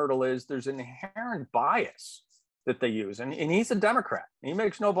second hurdle is there's an inherent bias that they use. And he's a Democrat. He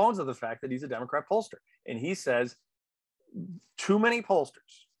makes no bones of the fact that he's a Democrat pollster. And he says too many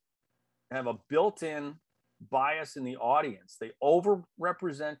pollsters have a built-in bias in the audience. They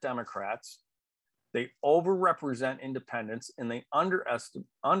overrepresent Democrats, they overrepresent independents, and they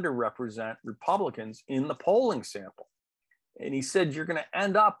underrepresent Republicans in the polling sample. And he said you're going to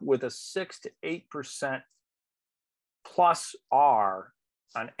end up with a 6 to 8% plus R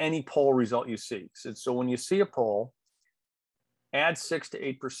on any poll result you see. So when you see a poll, add 6 to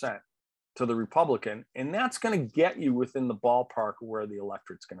 8% to the Republican, and that's going to get you within the ballpark of where the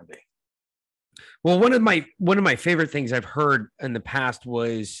electorate's going to be. Well, one of my favorite things I've heard in the past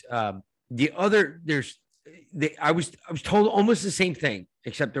was I was told almost the same thing,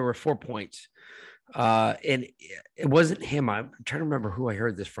 except there were 4 points. And it wasn't him. I'm trying to remember who I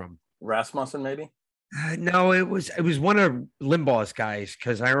heard this from. Rasmussen, maybe? No, it was one of Limbaugh's guys,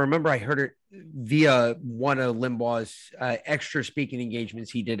 because I remember I heard it via one of Limbaugh's extra speaking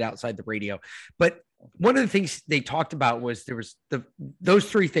engagements he did outside the radio. But one of the things they talked about was there was those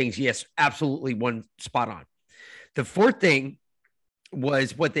three things. Yes, absolutely, one spot on. The fourth thing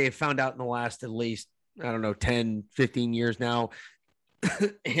was what they have found out in the last, at least, I don't know, 10, 15 years now.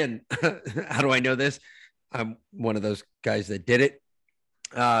 And how do I know this? I'm one of those guys that did it.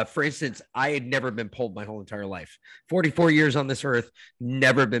 For instance, I had never been polled my whole entire life. 44 years on this earth,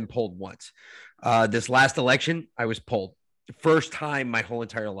 never been polled once. This last election, I was polled. First time my whole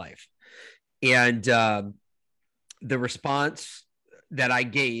entire life. And the response that I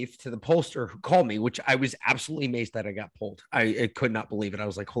gave to the pollster who called me, which I was absolutely amazed that I got polled. I could not believe it. I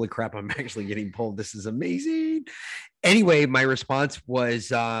was like, holy crap, I'm actually getting polled. This is amazing. Anyway, my response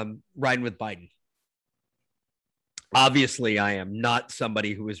was riding with Biden. Obviously, I am not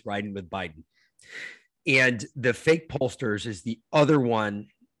somebody who is riding with Biden. And the fake pollsters is the other one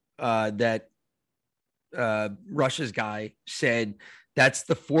that Russia's guy said that's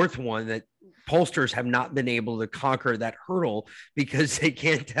the fourth one that pollsters have not been able to conquer that hurdle because they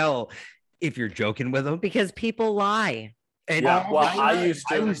can't tell if you're joking with them. Because people lie. And Yeah, well, I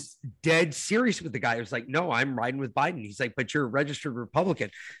was dead serious with the guy. I was like, no, I'm riding with Biden. He's like, but you're a registered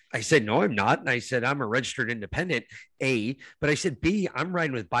Republican. I said, no, I'm not. And I said, I'm a registered independent, A. But I said, B, I'm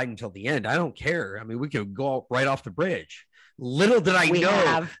riding with Biden till the end. I don't care. I mean, we could go right off the bridge. Little did I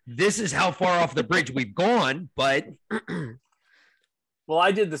know this is how far off the bridge we've gone. But well,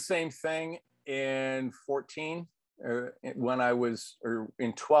 I did the same thing in 14 when I was, or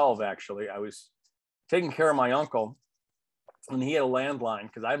in 12, actually. I was taking care of my uncle. And he had a landline,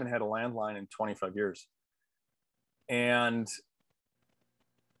 because I haven't had a landline in 25 years. And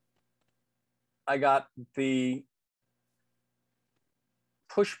I got the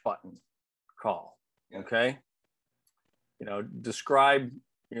push button call. Okay. Describe,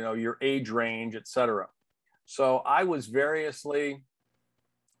 your age range, etc. So I was variously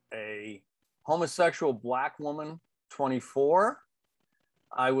a homosexual Black woman, 24.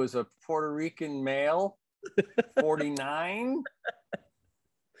 I was a Puerto Rican male, 49.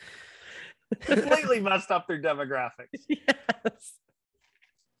 Completely messed up their demographics. Yes.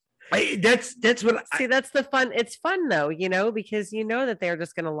 That's what See, that's the fun. It's fun though, because that they're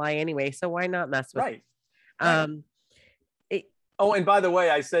just going to lie anyway. So why not mess with right. Oh, and by the way,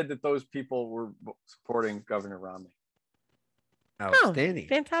 I said that those people were supporting Governor Romney. Outstanding. Oh,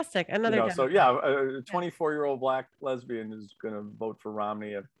 fantastic. Another so yeah, a 24-year-old Black lesbian is going to vote for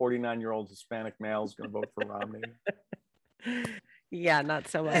Romney. A 49-year-old Hispanic male is going to vote for Romney. Yeah, not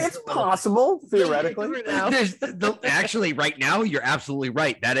so much. It's possible, theoretically. Actually, right now, you're absolutely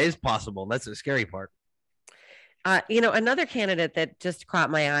right. That is possible. That's the scary part. Another candidate that just caught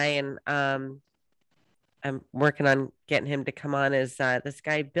my eye, and I'm working on getting him to come on, is this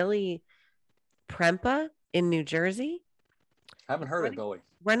guy, Billy Prempa in New Jersey. I haven't heard of Billy.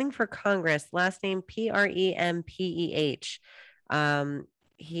 Running for Congress, last name Prempeh.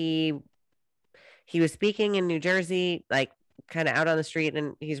 He was speaking in New Jersey, like kind of out on the street,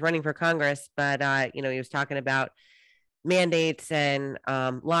 and he's running for Congress. But he was talking about mandates and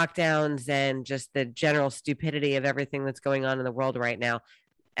lockdowns and just the general stupidity of everything that's going on in the world right now,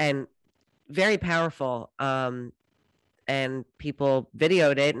 and very powerful. And people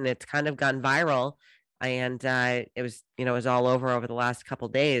videoed it, and it's kind of gone viral. And it was all over the last couple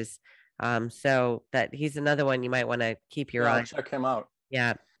of days. So that he's another one you might want to keep your eye. Check him out.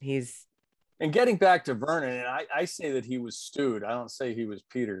 Yeah, And getting back to Vernon, and I say that he was stewed. I don't say he was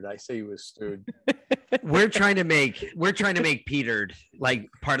petered. I say he was stewed. We're trying to make petered like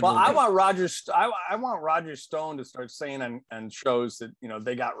part of. Well, I want Roger Stone to start saying on shows that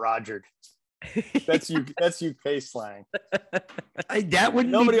they got Rogered. That's UK slang. That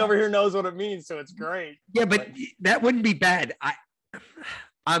wouldn't. Nobody over here knows what it means, so it's great. Yeah, but that wouldn't be bad.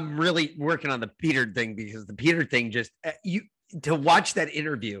 I'm really working on the Peter thing, because the Peter thing just to watch that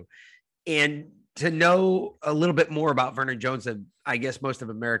interview and to know a little bit more about Vernon Jones than I guess most of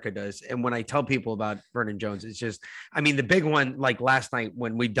America does. And when I tell people about Vernon Jones, it's just, I mean, the big one, like last night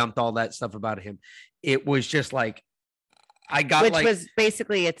when we dumped all that stuff about him, it was just like, which was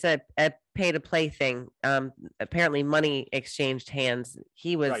basically, it's a pay to play thing. Apparently money exchanged hands.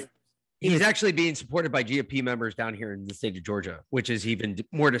 He's actually being supported by GOP members down here in the state of Georgia, which is even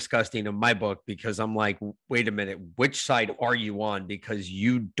more disgusting in my book, because I'm like, wait a minute, which side are you on? Because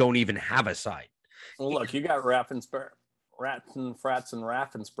you don't even have a side. Well, look, you got Raffensperger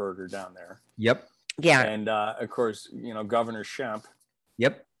down there. Yep. Yeah. And of course, Governor Shemp.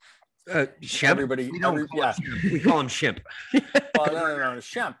 Yep. Shemp. We call him Shemp. Well, no,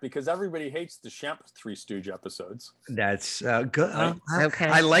 Shemp, because everybody hates the Shemp Three Stooge episodes. That's good. Okay.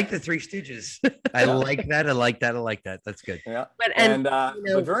 I like the Three Stooges. I like that. That's good. Yeah. But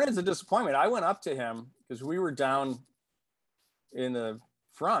Vernon's a disappointment. I went up to him because we were down in the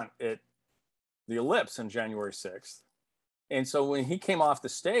front at the Ellipse on January 6th. And so when he came off the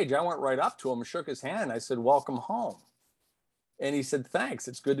stage, I went right up to him and shook his hand. I said, "Welcome home." And he said, "Thanks,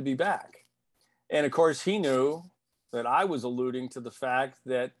 it's good to be back." And of course, he knew that I was alluding to the fact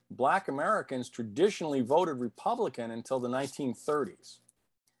that Black Americans traditionally voted Republican until the 1930s.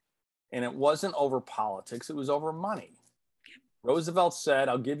 And it wasn't over politics, it was over money. Roosevelt said,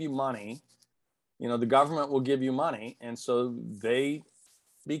 "I'll give you money. The government will give you money." And so they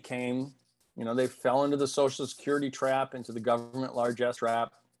became, they fell into the Social Security trap, into the government largesse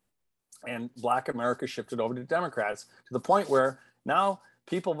trap. And Black America shifted over to Democrats, to the point where now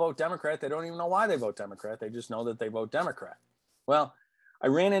people vote Democrat. They don't even know why they vote Democrat. They just know that they vote Democrat. Well, I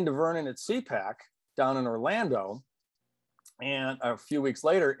ran into Vernon at CPAC down in Orlando, and a few weeks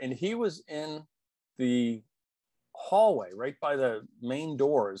later, and he was in the hallway right by the main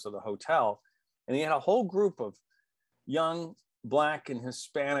doors of the hotel. And he had a whole group of young Black and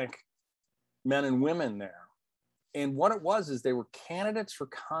Hispanic men and women there. And what it was is they were candidates for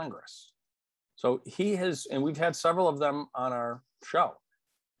Congress. So he has, and we've had several of them on our show.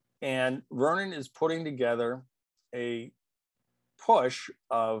 And Vernon is putting together a push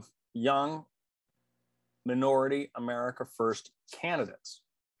of young minority America First candidates.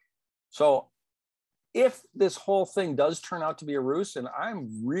 So if this whole thing does turn out to be a ruse, and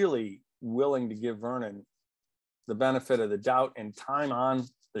I'm really willing to give Vernon the benefit of the doubt and time on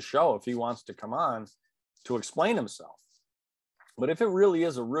the show if he wants to come on to explain himself. But if it really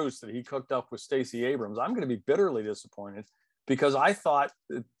is a ruse that he cooked up with Stacey Abrams, I'm going to be bitterly disappointed, because I thought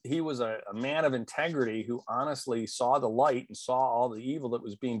that he was a man of integrity who honestly saw the light and saw all the evil that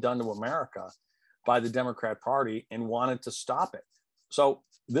was being done to America by the Democrat Party and wanted to stop it. So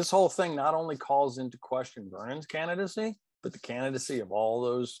this whole thing not only calls into question Vernon's candidacy, but the candidacy of all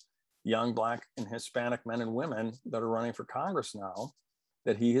those young Black and Hispanic men and women that are running for Congress now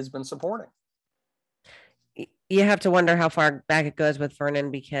that he has been supporting. You have to wonder how far back it goes with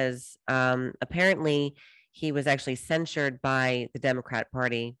Vernon, because apparently he was actually censured by the Democrat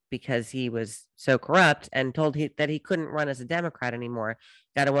Party because he was so corrupt and told that he couldn't run as a Democrat anymore.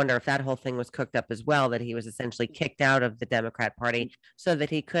 Got to wonder if that whole thing was cooked up as well, that he was essentially kicked out of the Democrat Party so that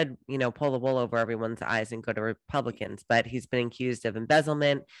he could, pull the wool over everyone's eyes and go to Republicans. But he's been accused of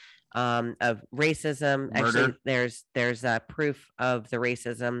embezzlement, of racism. Murder. Actually, there's proof of the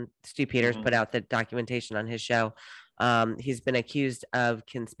racism. Stu Peters put out the documentation on his show. He's been accused of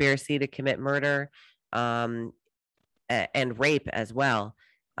conspiracy to commit murder, and rape as well.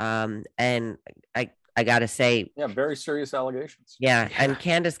 And I gotta say, very serious allegations. Yeah. And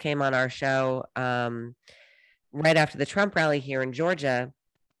Candace came on our show right after the Trump rally here in Georgia,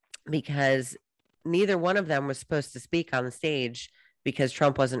 because neither one of them was supposed to speak on the stage because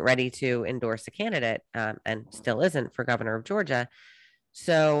Trump wasn't ready to endorse a candidate, and still isn't, for governor of Georgia.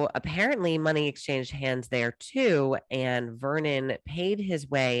 So apparently money exchanged hands there too, and Vernon paid his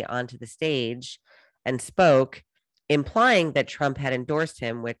way onto the stage and spoke, implying that Trump had endorsed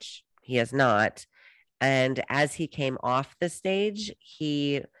him, which he has not. And as he came off the stage,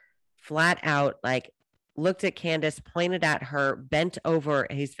 he flat out looked at Candace, pointed at her, bent over.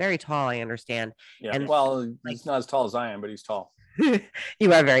 He's very tall, I understand. Yeah. And well, he's not as tall as I am, but he's tall.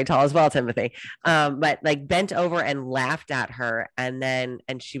 You are very tall as well, Timothy. But bent over and laughed at her. And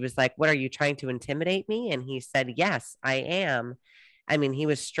she was like, "What, are you trying to intimidate me?" And he said, "Yes, I am." I mean, he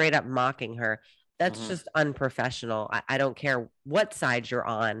was straight up mocking her. That's just unprofessional. I don't care what side you're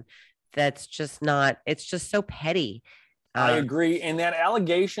on. That's just not, it's just so petty. I agree. And that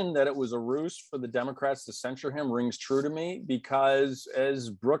allegation that it was a ruse for the Democrats to censure him rings true to me, because as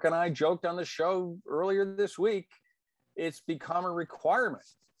Brooke and I joked on the show earlier this week, it's become a requirement.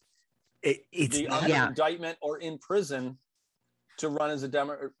 It's under indictment or in prison to run as a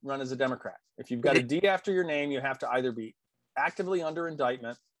Democrat. If you've got a D after your name, you have to either be actively under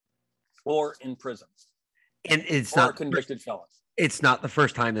indictment or in prison. And it's not not a convicted felon. It's not the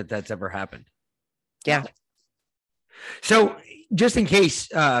first time that that's ever happened. Yeah. So just in case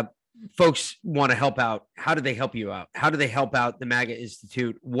folks want to help out, how do they help you out? How do they help out the MAGA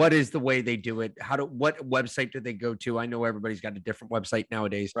Institute? What is the way they do it? What website do they go to? I know everybody's got a different website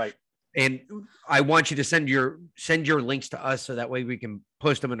nowadays. Right. And I want you to send your links to us so that way we can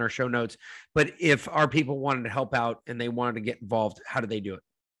post them in our show notes. But if our people wanted to help out and they wanted to get involved, how do they do it?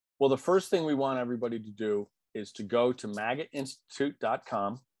 Well, the first thing we want everybody to do is to go to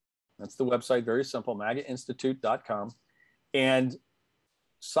magainstitute.com. That's the website, very simple, magainstitute.com, and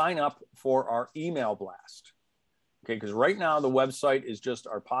sign up for our email blast. Okay, because right now the website is just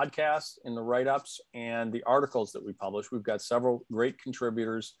our podcast and the write-ups and the articles that we publish. We've got several great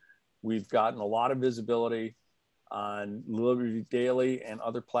contributors. We've gotten a lot of visibility on Liberty Daily and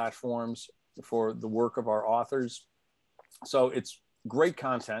other platforms for the work of our authors. So it's great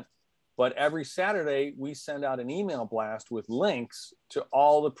content. But every Saturday, we send out an email blast with links to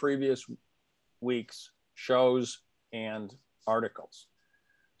all the previous week's shows and articles.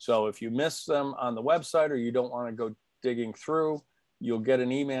 So if you miss them on the website or you don't want to go digging through, you'll get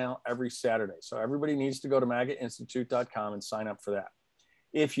an email every Saturday. So everybody needs to go to magainstitute.com and sign up for that.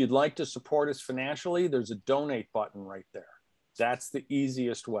 If you'd like to support us financially, there's a donate button right there. That's the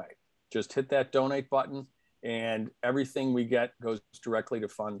easiest way. Just hit that donate button, and everything we get goes directly to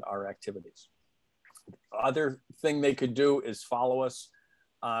fund our activities. Other thing they could do is follow us.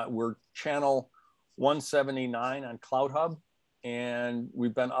 We're channel 179 on CloutHub, and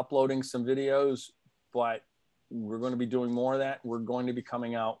we've been uploading some videos, but we're going to be doing more of that. We're going to be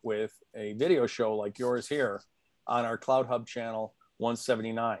coming out with a video show like yours here on our CloutHub channel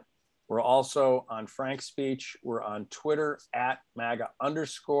 179. We're also on Frank Speech. We're on Twitter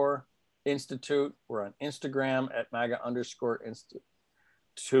 @MAGA_. Institute. We're on Instagram at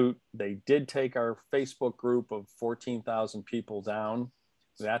MAGA_Institute. They did take our Facebook group of 14,000 people down.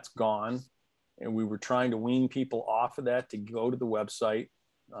 That's gone. And we were trying to wean people off of that to go to the website.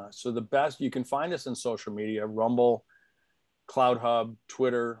 So the best, you can find us in social media, Rumble, Cloud Hub,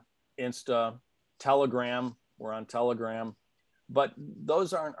 Twitter, Insta, Telegram. We're on Telegram. But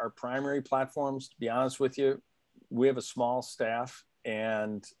those aren't our primary platforms, to be honest with you. We have a small staff,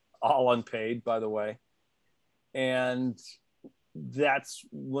 and all unpaid, by the way. And that's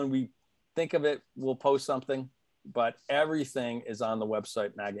when we think of it, we'll post something, but everything is on the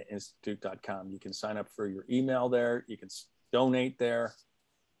website, magainstitute.com. You can sign up for your email there. You can donate there.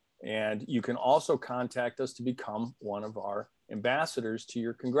 And you can also contact us to become one of our ambassadors to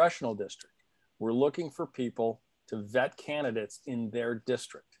your congressional district. We're looking for people to vet candidates in their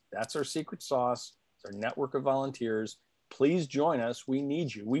district. That's our secret sauce. It's our network of volunteers. Please join us. We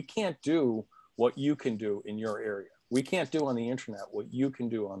need you. We can't do what you can do in your area. We can't do on the internet what you can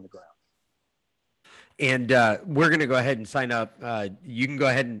do on the ground. And we're going to go ahead and sign up. You can go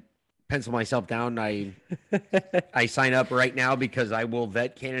ahead and pencil myself down. I sign up right now because I will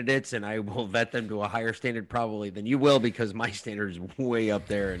vet candidates, and I will vet them to a higher standard probably than you will, because my standard is way up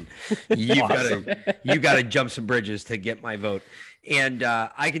there, and you've got to jump some bridges to get my vote. And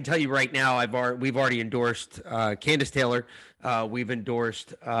I can tell you right now, we've already endorsed Candace Taylor. We've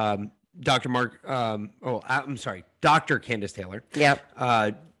endorsed Dr. Candace Taylor.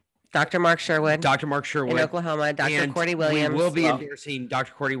 Yep. Dr. Mark Sherwood. In Oklahoma. Dr. Cordy Williams. We will be endorsing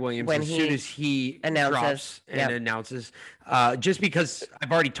Dr. Cordy Williams as soon as he drops and announces. Just because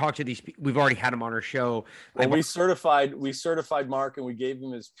I've already talked to these people, we've already had him on our show. Well, we certified Mark, and we gave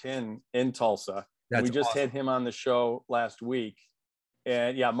him his pin in Tulsa. We just had him on the show last week.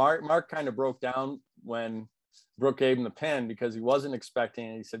 And yeah, Mark kind of broke down when Brooke gave him the pin, because he wasn't expecting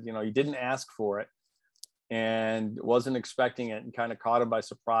it. He said, you didn't ask for it and wasn't expecting it, and kind of caught him by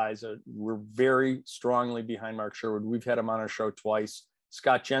surprise. We're very strongly behind Mark Sherwood. We've had him on our show twice.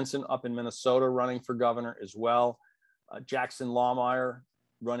 Scott Jensen up in Minnesota running for governor as well. Jackson Lawmeyer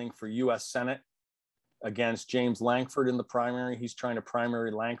running for U.S. Senate against James Lankford in the primary. He's trying to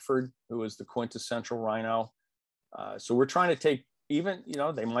primary Lankford, who is the quintessential rhino. So we're trying to take, even,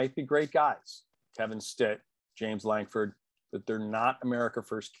 they might be great guys, Kevin Stitt, James Lankford, that they're not America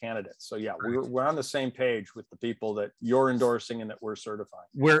First candidates. So yeah, we're on the same page with the people that you're endorsing and that we're certifying.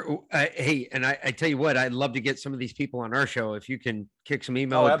 Hey, and I tell you what, I'd love to get some of these people on our show. If you can kick some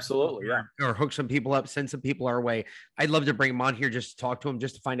email, absolutely, yeah, or hook some people up, send some people our way. I'd love to bring them on here just to talk to them,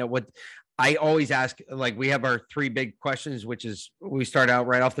 just to find out what. I always ask, like, we have our 3 big questions, which is we start out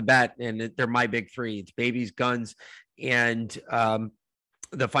right off the bat, and they're my big 3. It's babies, guns, and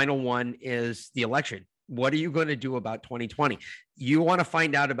the final one is the election. What are you going to do about 2020? You want to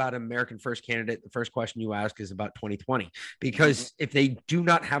find out about American First candidate. The first question you ask is about 2020, because if they do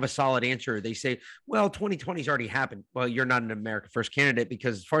not have a solid answer, they say, well, 2020's already happened. Well, you're not an American First candidate,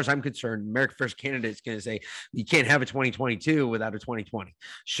 because as far as I'm concerned, American First candidate is going to say you can't have a 2022 without a 2020.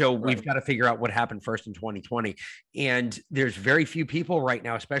 So we've got to figure out what happened first in 2020. And there's very few people right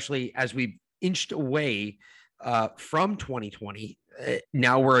now, especially as we've inched away from 2020.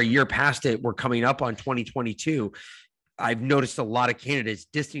 Now we're a year past it. We're coming up on 2022. I've noticed a lot of candidates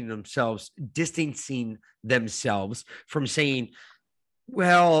distancing themselves from saying,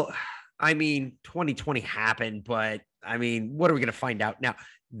 well, 2020 happened, but what are we going to find out now?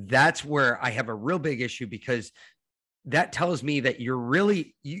 That's where I have a real big issue, because that tells me that you're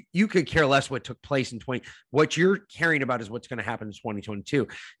really, you could care less what took place in 20. What you're caring about is what's going to happen in 2022.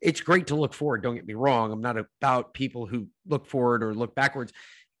 It's great to look forward. Don't get me wrong. I'm not about people who look forward or look backwards.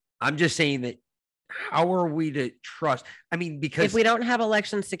 I'm just saying that how are we to trust? Because if we don't have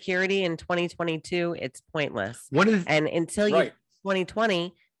election security in 2022, it's pointless. And until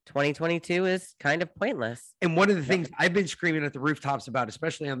 2020, 2022 is kind of pointless. And one of the things I've been screaming at the rooftops about,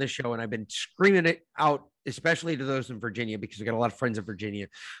 especially on this show, and I've been screaming it out, especially to those in Virginia, because I've got a lot of friends in Virginia.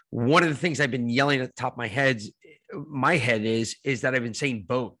 One of the things I've been yelling at the top of my head is that I've been saying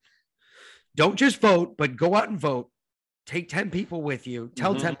vote. Don't just vote, but go out and vote. Take 10 people with you.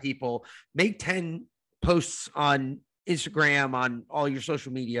 Tell 10 people. Make 10 posts on Instagram, on all your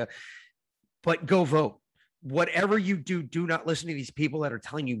social media, but go vote. Whatever you do, do not listen to these people that are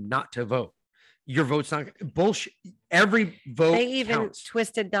telling you not to vote. Your vote's not bullshit. Every vote They even counts.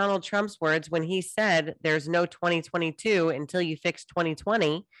 twisted Donald Trump's words when he said there's no 2022 until you fix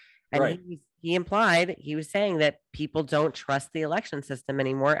 2020. And he implied, he was saying that people don't trust the election system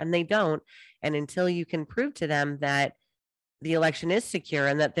anymore, and they don't. And until you can prove to them that the election is secure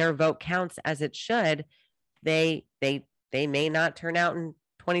and that their vote counts as it should, they may not turn out and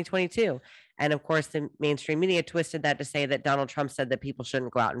 2022. And of course, the mainstream media twisted that to say that Donald Trump said that people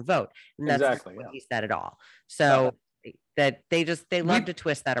shouldn't go out and vote. And that's Exactly, not what yeah. he said at all. So that they love to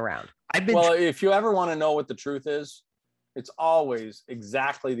twist that around. Well, if you ever want to know what the truth is, it's always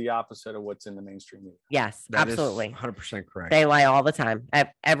exactly the opposite of what's in the mainstream media. Yes, That is absolutely. 100% correct. They lie all the time.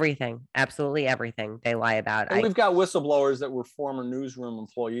 Everything, absolutely everything they lie about. And we've got whistleblowers that were former newsroom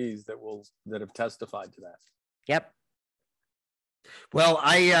employees that have testified to that. Yep. Well,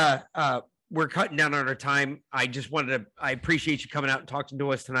 we're cutting down on our time. I appreciate you coming out and talking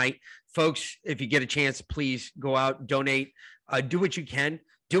to us tonight. Folks, if you get a chance, please go out, donate, do what you can.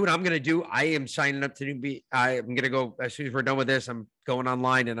 Do what I'm going to do. I am signing up I'm going to go, as soon as we're done with this, I'm going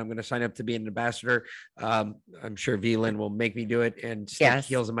online and I'm going to sign up to be an ambassador. I'm sure V-Lynn will make me do it and stick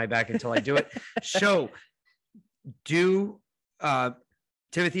heels in my back until I do it. So do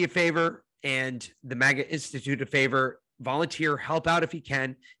Timothy a favor and the MAGA Institute a favor. Volunteer, help out if you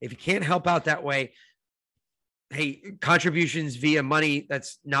can. If you can't help out that way, hey, contributions via money,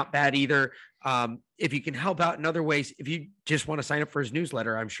 that's not bad either. If you can help out in other ways, if you just want to sign up for his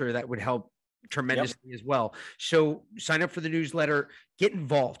newsletter, I'm sure that would help tremendously as well. So sign up for the newsletter, get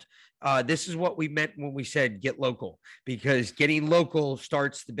involved. This is what we meant when we said get local, because getting local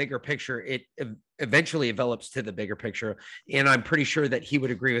starts the bigger picture. It eventually develops to the bigger picture. And I'm pretty sure that he would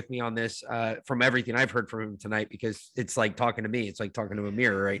agree with me on this from everything I've heard from him tonight, because it's like talking to me. It's like talking to a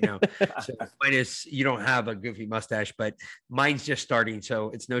mirror right now. So minus you don't have a goofy mustache, but mine's just starting. So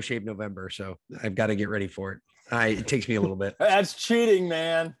it's No Shave November. So I've got to get ready for it. It takes me a little bit. That's cheating,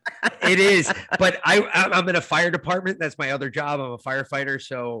 man. It is. But I'm in a fire department. That's my other job. I'm a firefighter.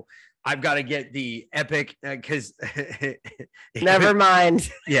 So I've got to get the epic because never mind.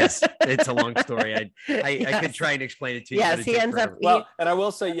 Yes, it's a long story. I could try and explain it to you. Yes, he ends up. Well, and I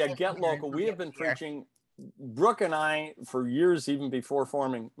will say, get local. We have been preaching, Brooke and I, for years, even before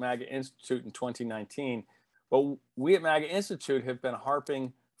forming MAGA Institute in 2019. But we at MAGA Institute have been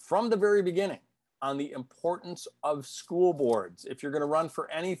harping from the very beginning on the importance of school boards. If you're going to run for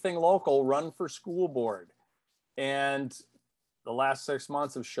anything local, run for school board. And the last 6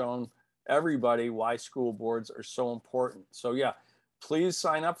 months have shown everybody why school boards are so important. So please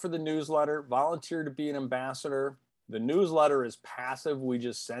sign up for the newsletter, volunteer to be an ambassador. The newsletter is passive. We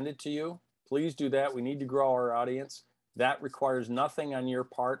just send it to you. Please do that. We need to grow our audience. That requires nothing on your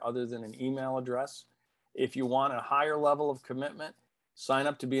part other than an email address. If you want a higher level of commitment, sign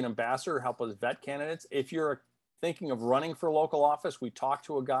up to be an ambassador, help us vet candidates. If you're thinking of running for local office, we talked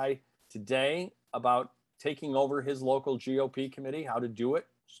to a guy today about taking over his local GOP committee, how to do it,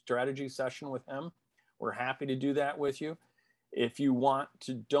 strategy session with him. We're happy to do that with you. If you want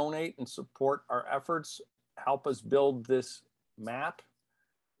to donate and support our efforts, help us build this map.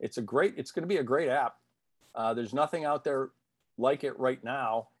 It's going to be a great app. There's nothing out there like it right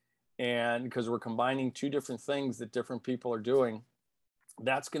now. And because we're combining two different things that different people are doing,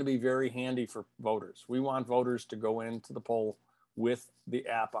 that's going to be very handy for voters. We want voters to go into the poll with the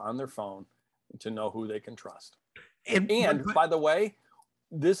app on their phone to know who they can trust. And by the way,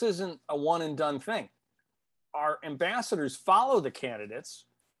 this isn't a one and done thing. Our ambassadors follow the candidates.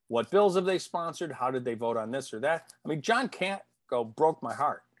 What bills have they sponsored? How did they vote on this or that? I mean, John Cantgo broke my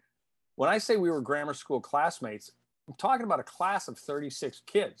heart. When I say we were grammar school classmates, I'm talking about a class of 36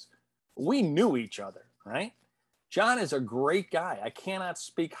 kids. We knew each other, right? John is a great guy. I cannot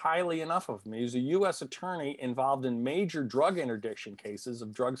speak highly enough of him. He's a U.S. attorney involved in major drug interdiction cases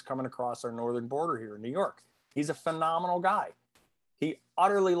of drugs coming across our northern border here in New York. He's a phenomenal guy. He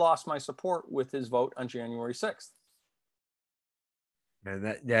utterly lost my support with his vote on January 6th. And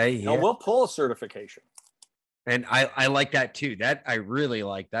Now we'll pull a certification. And I like that too. That I really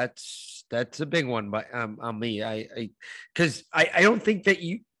like. That's a big one, but on me, because I don't think that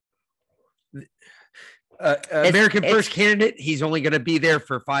you. American First candidate, he's only going to be there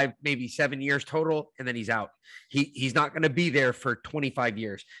for 5, maybe 7 years total, and then he's out. He's not going to be there for 25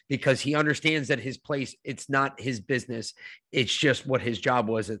 years because he understands that his place, it's not his business. It's just what his job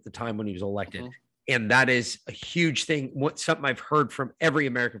was at the time when he was elected. Mm-hmm. And that is a huge thing. Something I've heard from every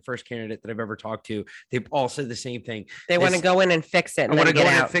American First candidate that I've ever talked to. They've all said the same thing. They want to go in and fix it. I want to go in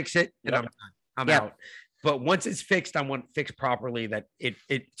and fix it, and yep. I'm out. But once it's fixed, I want it fixed properly, that it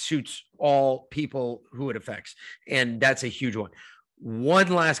suits all people who it affects. And that's a huge one. One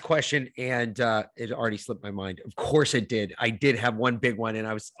last question, and it already slipped my mind. Of course it did. I did have one big one, and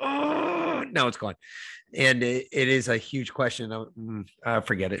I was, now it's gone. And it is a huge question.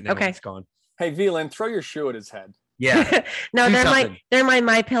 Forget it now. Okay. It's gone. Hey, V-Lynn, throw your shoe at his head. Yeah. No, they're my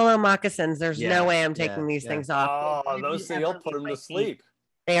My Pillow moccasins. There's no way I'm taking these things off. Oh, those things, you'll put them to sleep.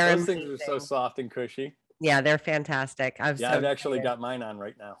 Those things are so soft and cushy. Yeah, they're fantastic. I've actually got mine on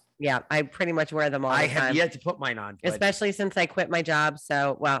right now. Yeah, I pretty much wear them all I the time. have yet to put mine on. But... especially since I quit my job.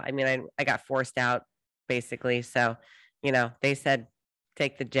 So, well, I mean, I got forced out basically. So, they said,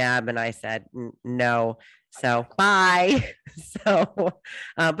 take the jab. And I said, no. So bye. So,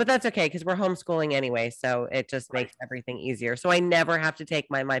 but that's okay. Cause we're homeschooling anyway. So it just makes everything easier. So I never have to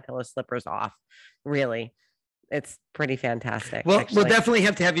take my pillow slippers off. Really. It's pretty fantastic. Well, we'll definitely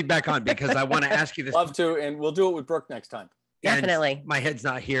have to have you back on because I want to ask you this. Love to. And we'll do it with Brooke next time. Definitely. And my head's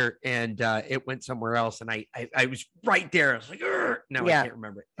not here and it went somewhere else. And I was right there. I was like, now I can't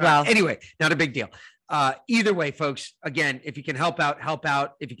remember it. Well, anyway, not a big deal. Either way, folks, again, if you can help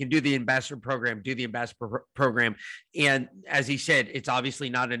out. If you can do the ambassador program, do the ambassador program. And as he said, it's obviously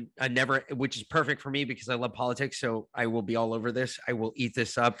not a never, which is perfect for me because I love politics. So I will be all over this. I will eat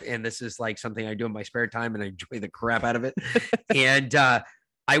this up. And this is like something I do in my spare time and I enjoy the crap out of it. And,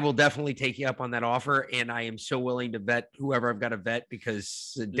 I will definitely take you up on that offer. And I am so willing to vet whoever I've got to vet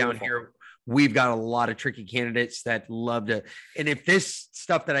because down here, we've got a lot of tricky candidates that love to. And if this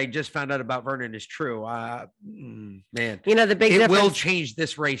stuff that I just found out about Vernon is true, man, the big difference will change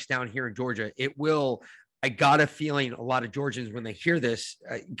this race down here in Georgia. It will. I got a feeling a lot of Georgians when they hear this,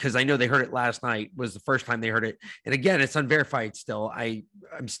 because I know they heard it last night was the first time they heard it. And again, it's unverified still.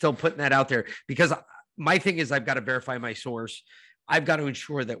 I'm still putting that out there because my thing is I've got to verify my source. I've got to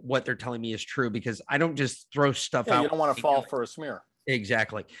ensure that what they're telling me is true because I don't just throw stuff out. You don't want to fall for a smear.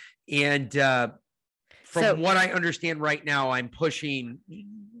 Exactly. And from what I understand right now, I'm pushing.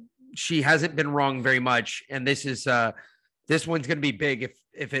 She hasn't been wrong very much. And this one's going to be big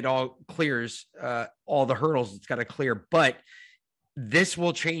if it all clears all the hurdles it's got to clear. But this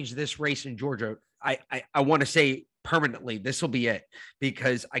will change this race in Georgia. I want to say permanently, this will be it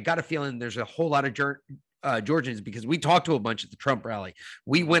because I got a feeling there's a whole lot of Georgians because we talked to a bunch at the Trump rally.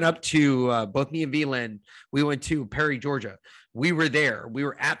 We went up to both me and V-Lynn. We went to Perry, Georgia. We were there. We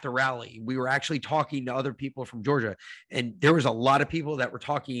were at the rally. We were actually talking to other people from Georgia. And there was a lot of people that were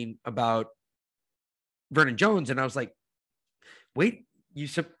talking about Vernon Jones. And I was like, wait,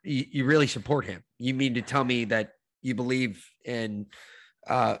 you really support him? You mean to tell me that you believe in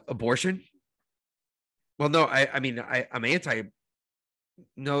abortion? Well, no, I'm anti.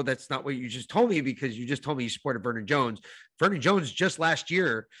 No, that's not what you just told me because you just told me you supported Vernon Jones. Vernon Jones just last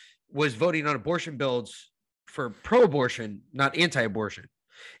year was voting on abortion bills for pro-abortion, not anti-abortion.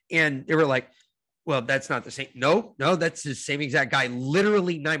 And they were like, well, that's not the same. No, that's the same exact guy.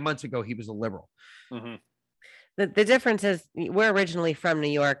 Literally 9 months ago, he was a liberal. Mm-hmm. The difference is we're originally from New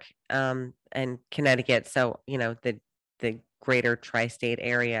York and Connecticut. So, the greater tri-state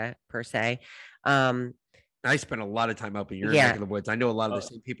area per se. I spent a lot of time up in your neck of the woods. I know a lot of the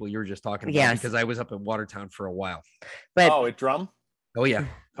same people you were just talking about because I was up in Watertown for a while. But at Drum? Oh, yeah.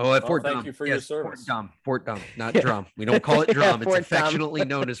 Oh, at Fort Drum. Thank you for your service. Fort Drum, not Drum. We don't call it Drum. It's affectionately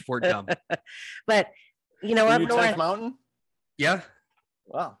known as Fort Drum. But, up north. Mountain? Yeah.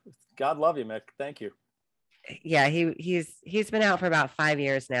 Wow. God love you, Mick. Thank you. Yeah, he's been out for about 5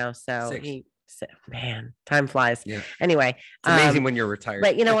 years now. So 6. Man, time flies. Yeah. Anyway, it's amazing when you're retired.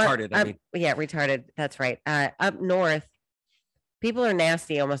 But retarded, what? Yeah, retarded. That's right. Up north, people are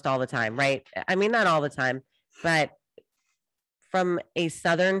nasty almost all the time, right? I mean, not all the time, but from a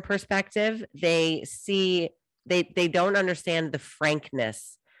Southern perspective, they don't understand the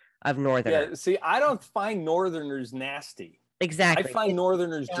frankness of Northerners. Yeah. See, I don't find Northerners nasty. Exactly. I find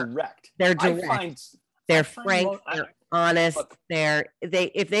Northerners direct. They're direct. They're frank. They're honest.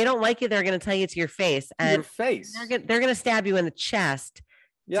 If they don't like you, they're going to tell you to your face. And your face. They're going to stab you in the chest.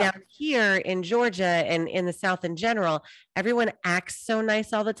 Yeah. Down here in Georgia and in the South in general, everyone acts so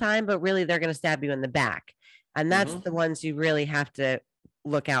nice all the time, but really they're going to stab you in the back. And that's the ones you really have to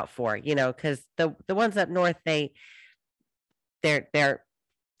look out for, because the ones up north, they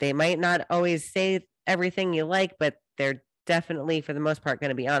might not always say everything you like, but they're definitely, for the most part, going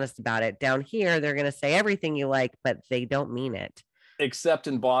to be honest about it. Down here, they're going to say everything you like, but they don't mean it. Except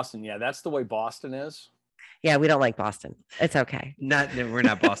in Boston. Yeah, that's the way Boston is. Yeah, we don't like Boston. It's okay. We're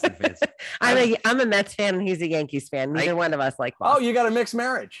not Boston fans. I'm a Mets fan and he's a Yankees fan. Neither one of us like Boston. Oh, you got a mixed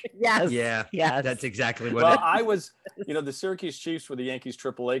marriage. Yes. Yeah. Yes. That's exactly what. Well, I was, the Syracuse Chiefs were the Yankees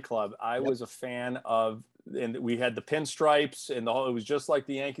AAA club. I was a fan of, and we had the pinstripes and the whole. It was just like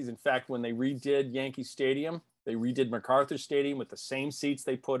the Yankees. In fact, when they redid Yankee Stadium, they redid MacArthur Stadium with the same seats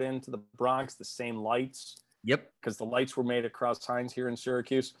they put into the Bronx, the same lights. Yep. Because the lights were made across Hines here in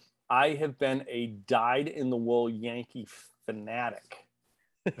Syracuse. I have been a dyed-in-the-wool Yankee fanatic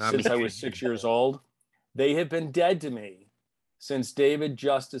since I was 6 years old. They have been dead to me since David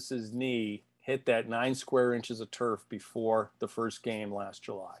Justice's knee hit that 9 square inches of turf before the first game last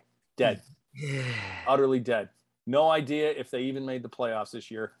July. Dead. Utterly dead. No idea if they even made the playoffs this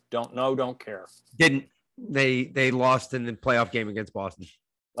year. Don't know, don't care. Didn't. They lost in the playoff game against Boston.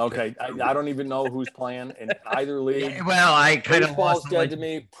 Okay, I don't even know who's playing in either league. Yeah, well, I kind of Baseball's lost. dead to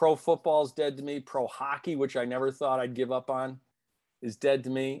me. Pro football's dead to me. Pro hockey, which I never thought I'd give up on, is dead to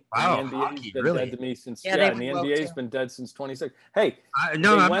me. Wow, and the NBA's hockey, been really? dead to me since Yeah, and they the woke NBA's too. been dead since 26. Hey,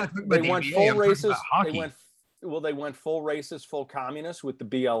 No, they I'm went, not talking they about went the NBA. full I'm talking racist. about hockey. They went full racist, full communist with the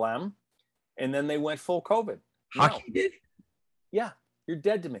BLM, and then they went full COVID. Hockey did? Yeah, you're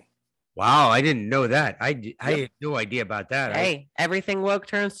dead to me. Wow, I didn't know that. I had no idea about that. Hey, everything woke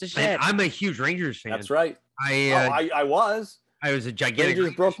turns to shit. I'm a huge Rangers fan. That's right. I was. I was a gigantic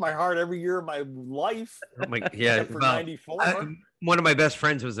Rangers broke my heart every year of my life. yeah, for well, 94. one of my best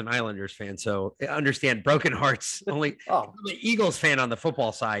friends was an Islanders fan, so I understand broken hearts. Only I'm an Eagles fan on the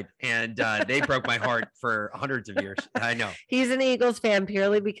football side, and they broke my heart for hundreds of years. I know. He's an Eagles fan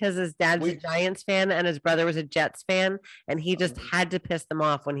purely because his dad's a Giants fan and his brother was a Jets fan, and he just had to piss them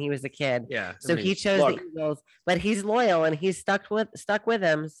off when he was a kid. Yeah. So he chose the Eagles, but he's loyal and he's stuck with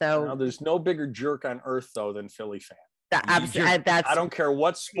him. So there's no bigger jerk on earth though than Philly fan. I don't care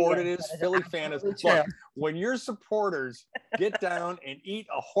what sport it is. Philly fan is. True. Look, when your supporters get down and eat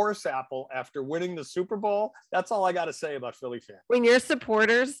a horse apple after winning the Super Bowl, that's all I got to say about Philly fan. When your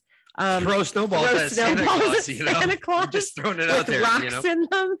supporters throw snowballs at Santa Claus, you know, I'm just throwing it out there. Rocks you know? in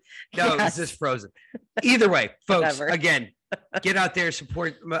them. No, it's just frozen. Either way, folks. Again, get out there,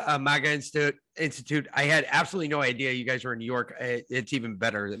 support Maga Institute. I had absolutely no idea you guys were in New York. It's even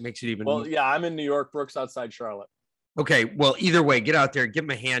better. It makes it even. Well, yeah, I'm in New York, Brooks, outside Charlotte. Okay, well, either way, get out there, give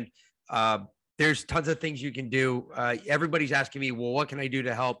them a hand. There's tons of things you can do. Everybody's asking me, well, what can I do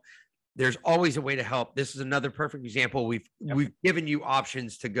to help? There's always a way to help. This is another perfect example. We've given you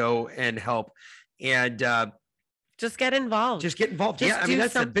options to go and help, and just get involved. Just get involved. Just I mean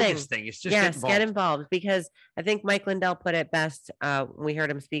that's the biggest thing. It's just get involved because I think Mike Lindell put it best. We heard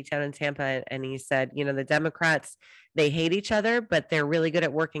him speak down in Tampa, and he said, you know, the Democrats, they hate each other, but they're really good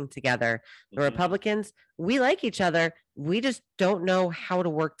at working together. The Republicans, we like each other. We just don't know how to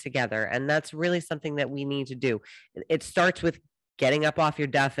work together. And that's really something that we need to do. It starts with getting up off your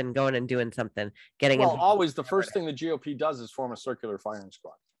duff and going and doing something. Always the first thing the GOP does is form a circular firing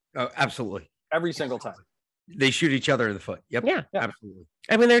squad. Oh, absolutely. Every single time. They shoot each other in the foot. Yep. Yeah. Absolutely.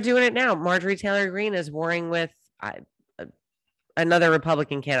 I mean, they're doing it now. Marjorie Taylor Greene is warring with another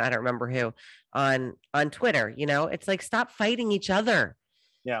Republican candidate, I don't remember who, on Twitter. You know, it's like, stop fighting each other.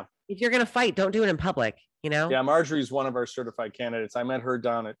 Yeah. If you're going to fight, don't do it in public, you know? Yeah, Marjorie's one of our certified candidates. I met her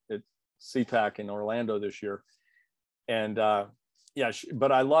down at CPAC in Orlando this year. And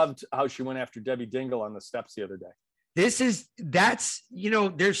but I loved how she went after Debbie Dingell on the steps the other day. That's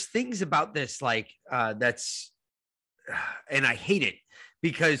there's things about this like that's and I hate it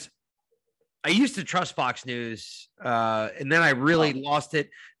because I used to trust Fox News and then I really lost it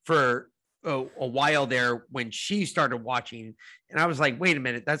for a while there when she started watching, and I was like, wait a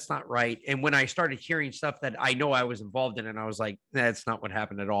minute, that's not right. And when I started hearing stuff that I know I was involved in, and I was like, that's not what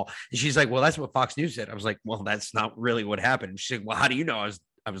happened at all. And she's like, well, that's what Fox News said. I was like, well, that's not really what happened. She's like, well, how do you know?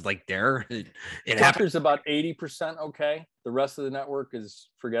 I was like, there. It Tucker's about 80% okay. The rest of the network is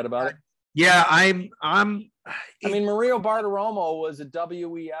forget about it. Yeah, I mean, Mario Bartiromo was a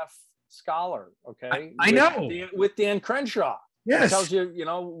WEF scholar. Okay, I know with Dan Crenshaw. Yes, it tells you,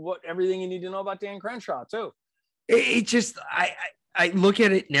 what everything you need to know about Dan Crenshaw too. It just I look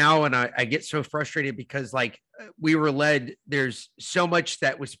at it now and I get so frustrated because like we were led. There's so much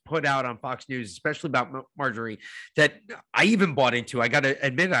that was put out on Fox News, especially about Marjorie, that I even bought into. I got to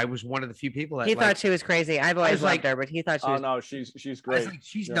admit, I was one of the few people that thought she was crazy. I've always liked her, but he thought she was. Oh no, she's great. Like,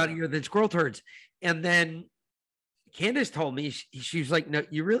 she's nuttier than squirrel turds. And then Candace told me she was like, no,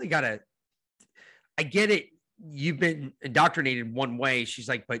 you really got to. I get it. You've been indoctrinated one way. She's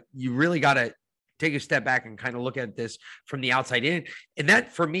like, but you really got to take a step back and kind of look at this from the outside in. And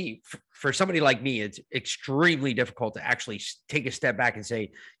that for me, for somebody like me, it's extremely difficult to actually take a step back and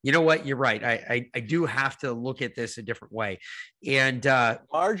say, you know what, you're right. I do have to look at this a different way. And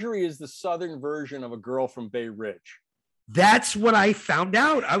Marjorie is the Southern version of a girl from Bay Ridge. That's what I found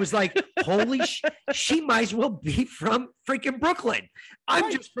out. I was like, holy she might as well be from freaking Brooklyn.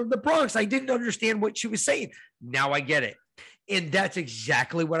 I'm just from the Bronx. I didn't understand what she was saying. Now I get it. And that's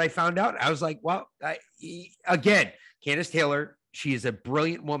exactly what I found out. I was like, well, again, Candace Taylor, she is a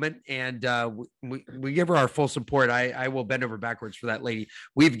brilliant woman, and we give her our full support. I will bend over backwards for that lady.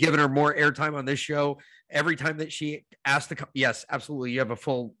 We've given her more airtime on this show. Every time that she asked to come, yes, absolutely. You have a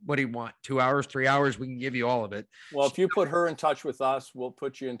full, what do you want? 2 hours, 3 hours? We can give you all of it. Well, if you put her in touch with us, we'll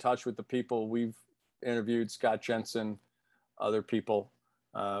put you in touch with the people we've interviewed, Scott Jensen, other people.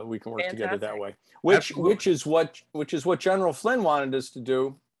 we can work together that Fantastic. way. Absolutely. Which is what General Flynn wanted us to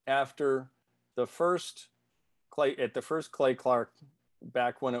do after the first Clay Clark,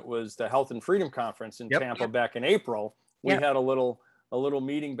 back when it was the Health and Freedom Conference in Tampa back in April. We had a little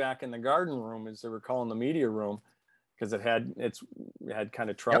meeting back in the garden room, as they were calling the media room, because it had kind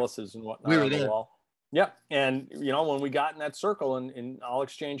of trellises and whatnot on the wall. Yep. And when we got in that circle and all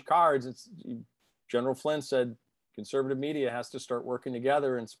exchange cards, General Flynn said conservative media has to start working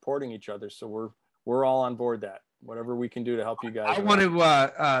together and supporting each other. So we're all on board that. Whatever we can do to help you guys. I want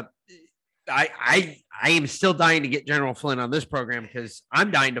to I am still dying to get General Flynn on this program because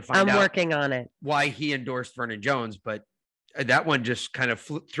I'm dying to find out. I'm working on it. Why he endorsed Vernon Jones, but that one just kind of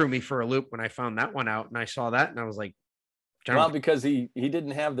threw me for a loop when I found that one out, and I saw that, and I was like, because he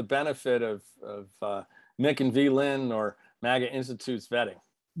didn't have the benefit of Mick and V. Lynn or MAGA Institute's vetting.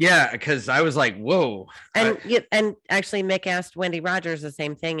 Yeah, because I was like, whoa. And actually, Mick asked Wendy Rogers the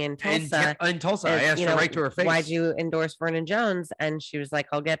same thing in Tulsa. In Tulsa, I asked her right to her face. Why'd you endorse Vernon Jones? And she was like,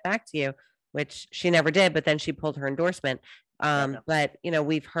 I'll get back to you, which she never did, but then she pulled her endorsement. But,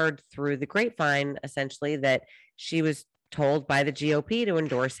 we've heard through the grapevine, essentially, that she was told by the GOP to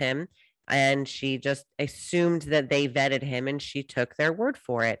endorse him. And she just assumed that they vetted him, and she took their word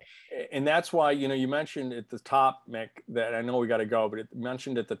for it. And that's why, you mentioned at the top, Mick, that I know we got to go, but it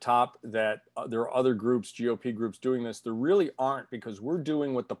mentioned at the top that there are other groups, GOP groups, doing this. There really aren't, because we're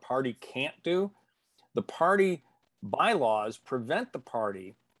doing what the party can't do. The party bylaws prevent the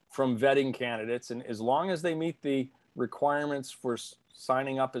party from vetting candidates. And as long as they meet the requirements for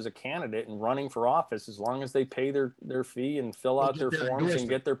signing up as a candidate and running for office, as long as they pay their fee and fill out their forms and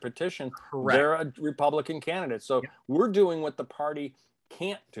get their petition, they're a Republican candidate. So we're doing what the party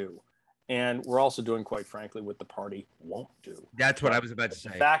can't do. And we're also doing, quite frankly, what the party won't do. That's what I was about to say.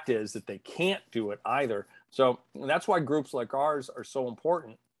 The fact is that they can't do it either. So that's why groups like ours are so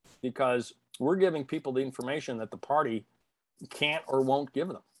important, because we're giving people the information that the party can't or won't give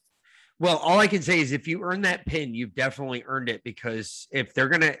them. Well, all I can say is if you earn that pin, you've definitely earned it, because if they're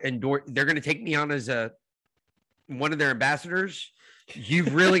going to endorse, they're going to take me on as one of their ambassadors,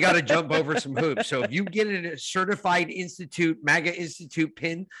 you've really got to jump over some hoops. So if you get a certified MAGA Institute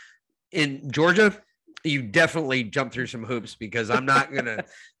pin in Georgia, you definitely jump through some hoops, because I'm not going to,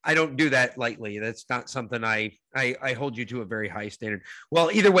 I don't do that lightly. That's not something I hold you to a very high standard. Well,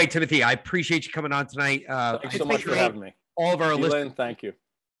 either way, Timothy, I appreciate you coming on tonight. Thanks so much for having me. All of our listeners, thank you.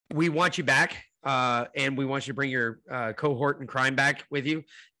 We want you back, and we want you to bring your cohort in crime back with you,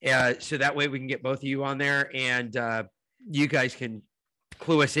 so that way we can get both of you on there, and you guys can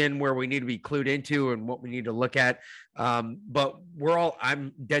clue us in where we need to be clued into and what we need to look at. But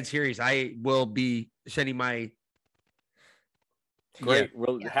I'm dead serious. I will be sending my. Great.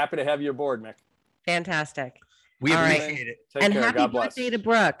 We're happy to have you aboard, Mick. Fantastic. We appreciate it. Take care. Happy birthday to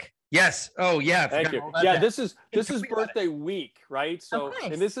Brooke. Yes. Oh, yeah. Thank you. Yeah, this is birthday week, right? So,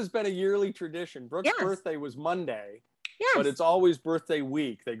 and this has been a yearly tradition. Brooke's birthday was Monday, but it's always birthday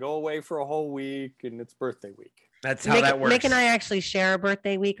week. They go away for a whole week, and it's birthday week. That's how that works. Mick and I actually share a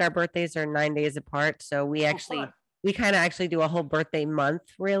birthday week. Our birthdays are 9 days apart, so we kind of actually do a whole birthday month,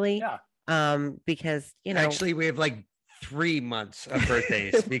 really. Yeah. Because actually we have like 3 months of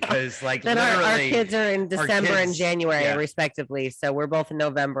birthdays, because like then our kids are in December and January respectively. So we're both in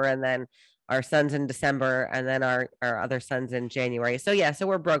November, and then our son's in December, and then our other son's in January. So so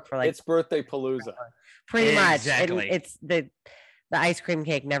we're broke for it's birthday palooza. Pretty much. Exactly. It's the ice cream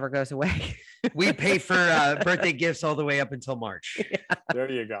cake never goes away. We pay for birthday gifts all the way up until March. Yeah.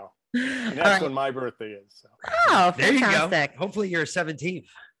 There you go. And that's when my birthday is. So. Oh, there fantastic. You go. Hopefully you're 17th.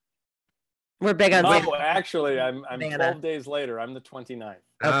 We're big on. No, actually, I'm 12 days later. I'm the 29th.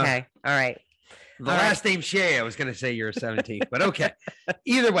 Okay. All right. The last name Shea, I was going to say you're 17th, but okay.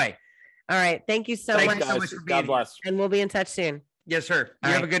 Either way. All right. Thank you so much. Guys. God bless. And we'll be in touch soon. Yes, sir. You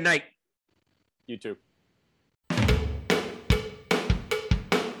have a good night. You too.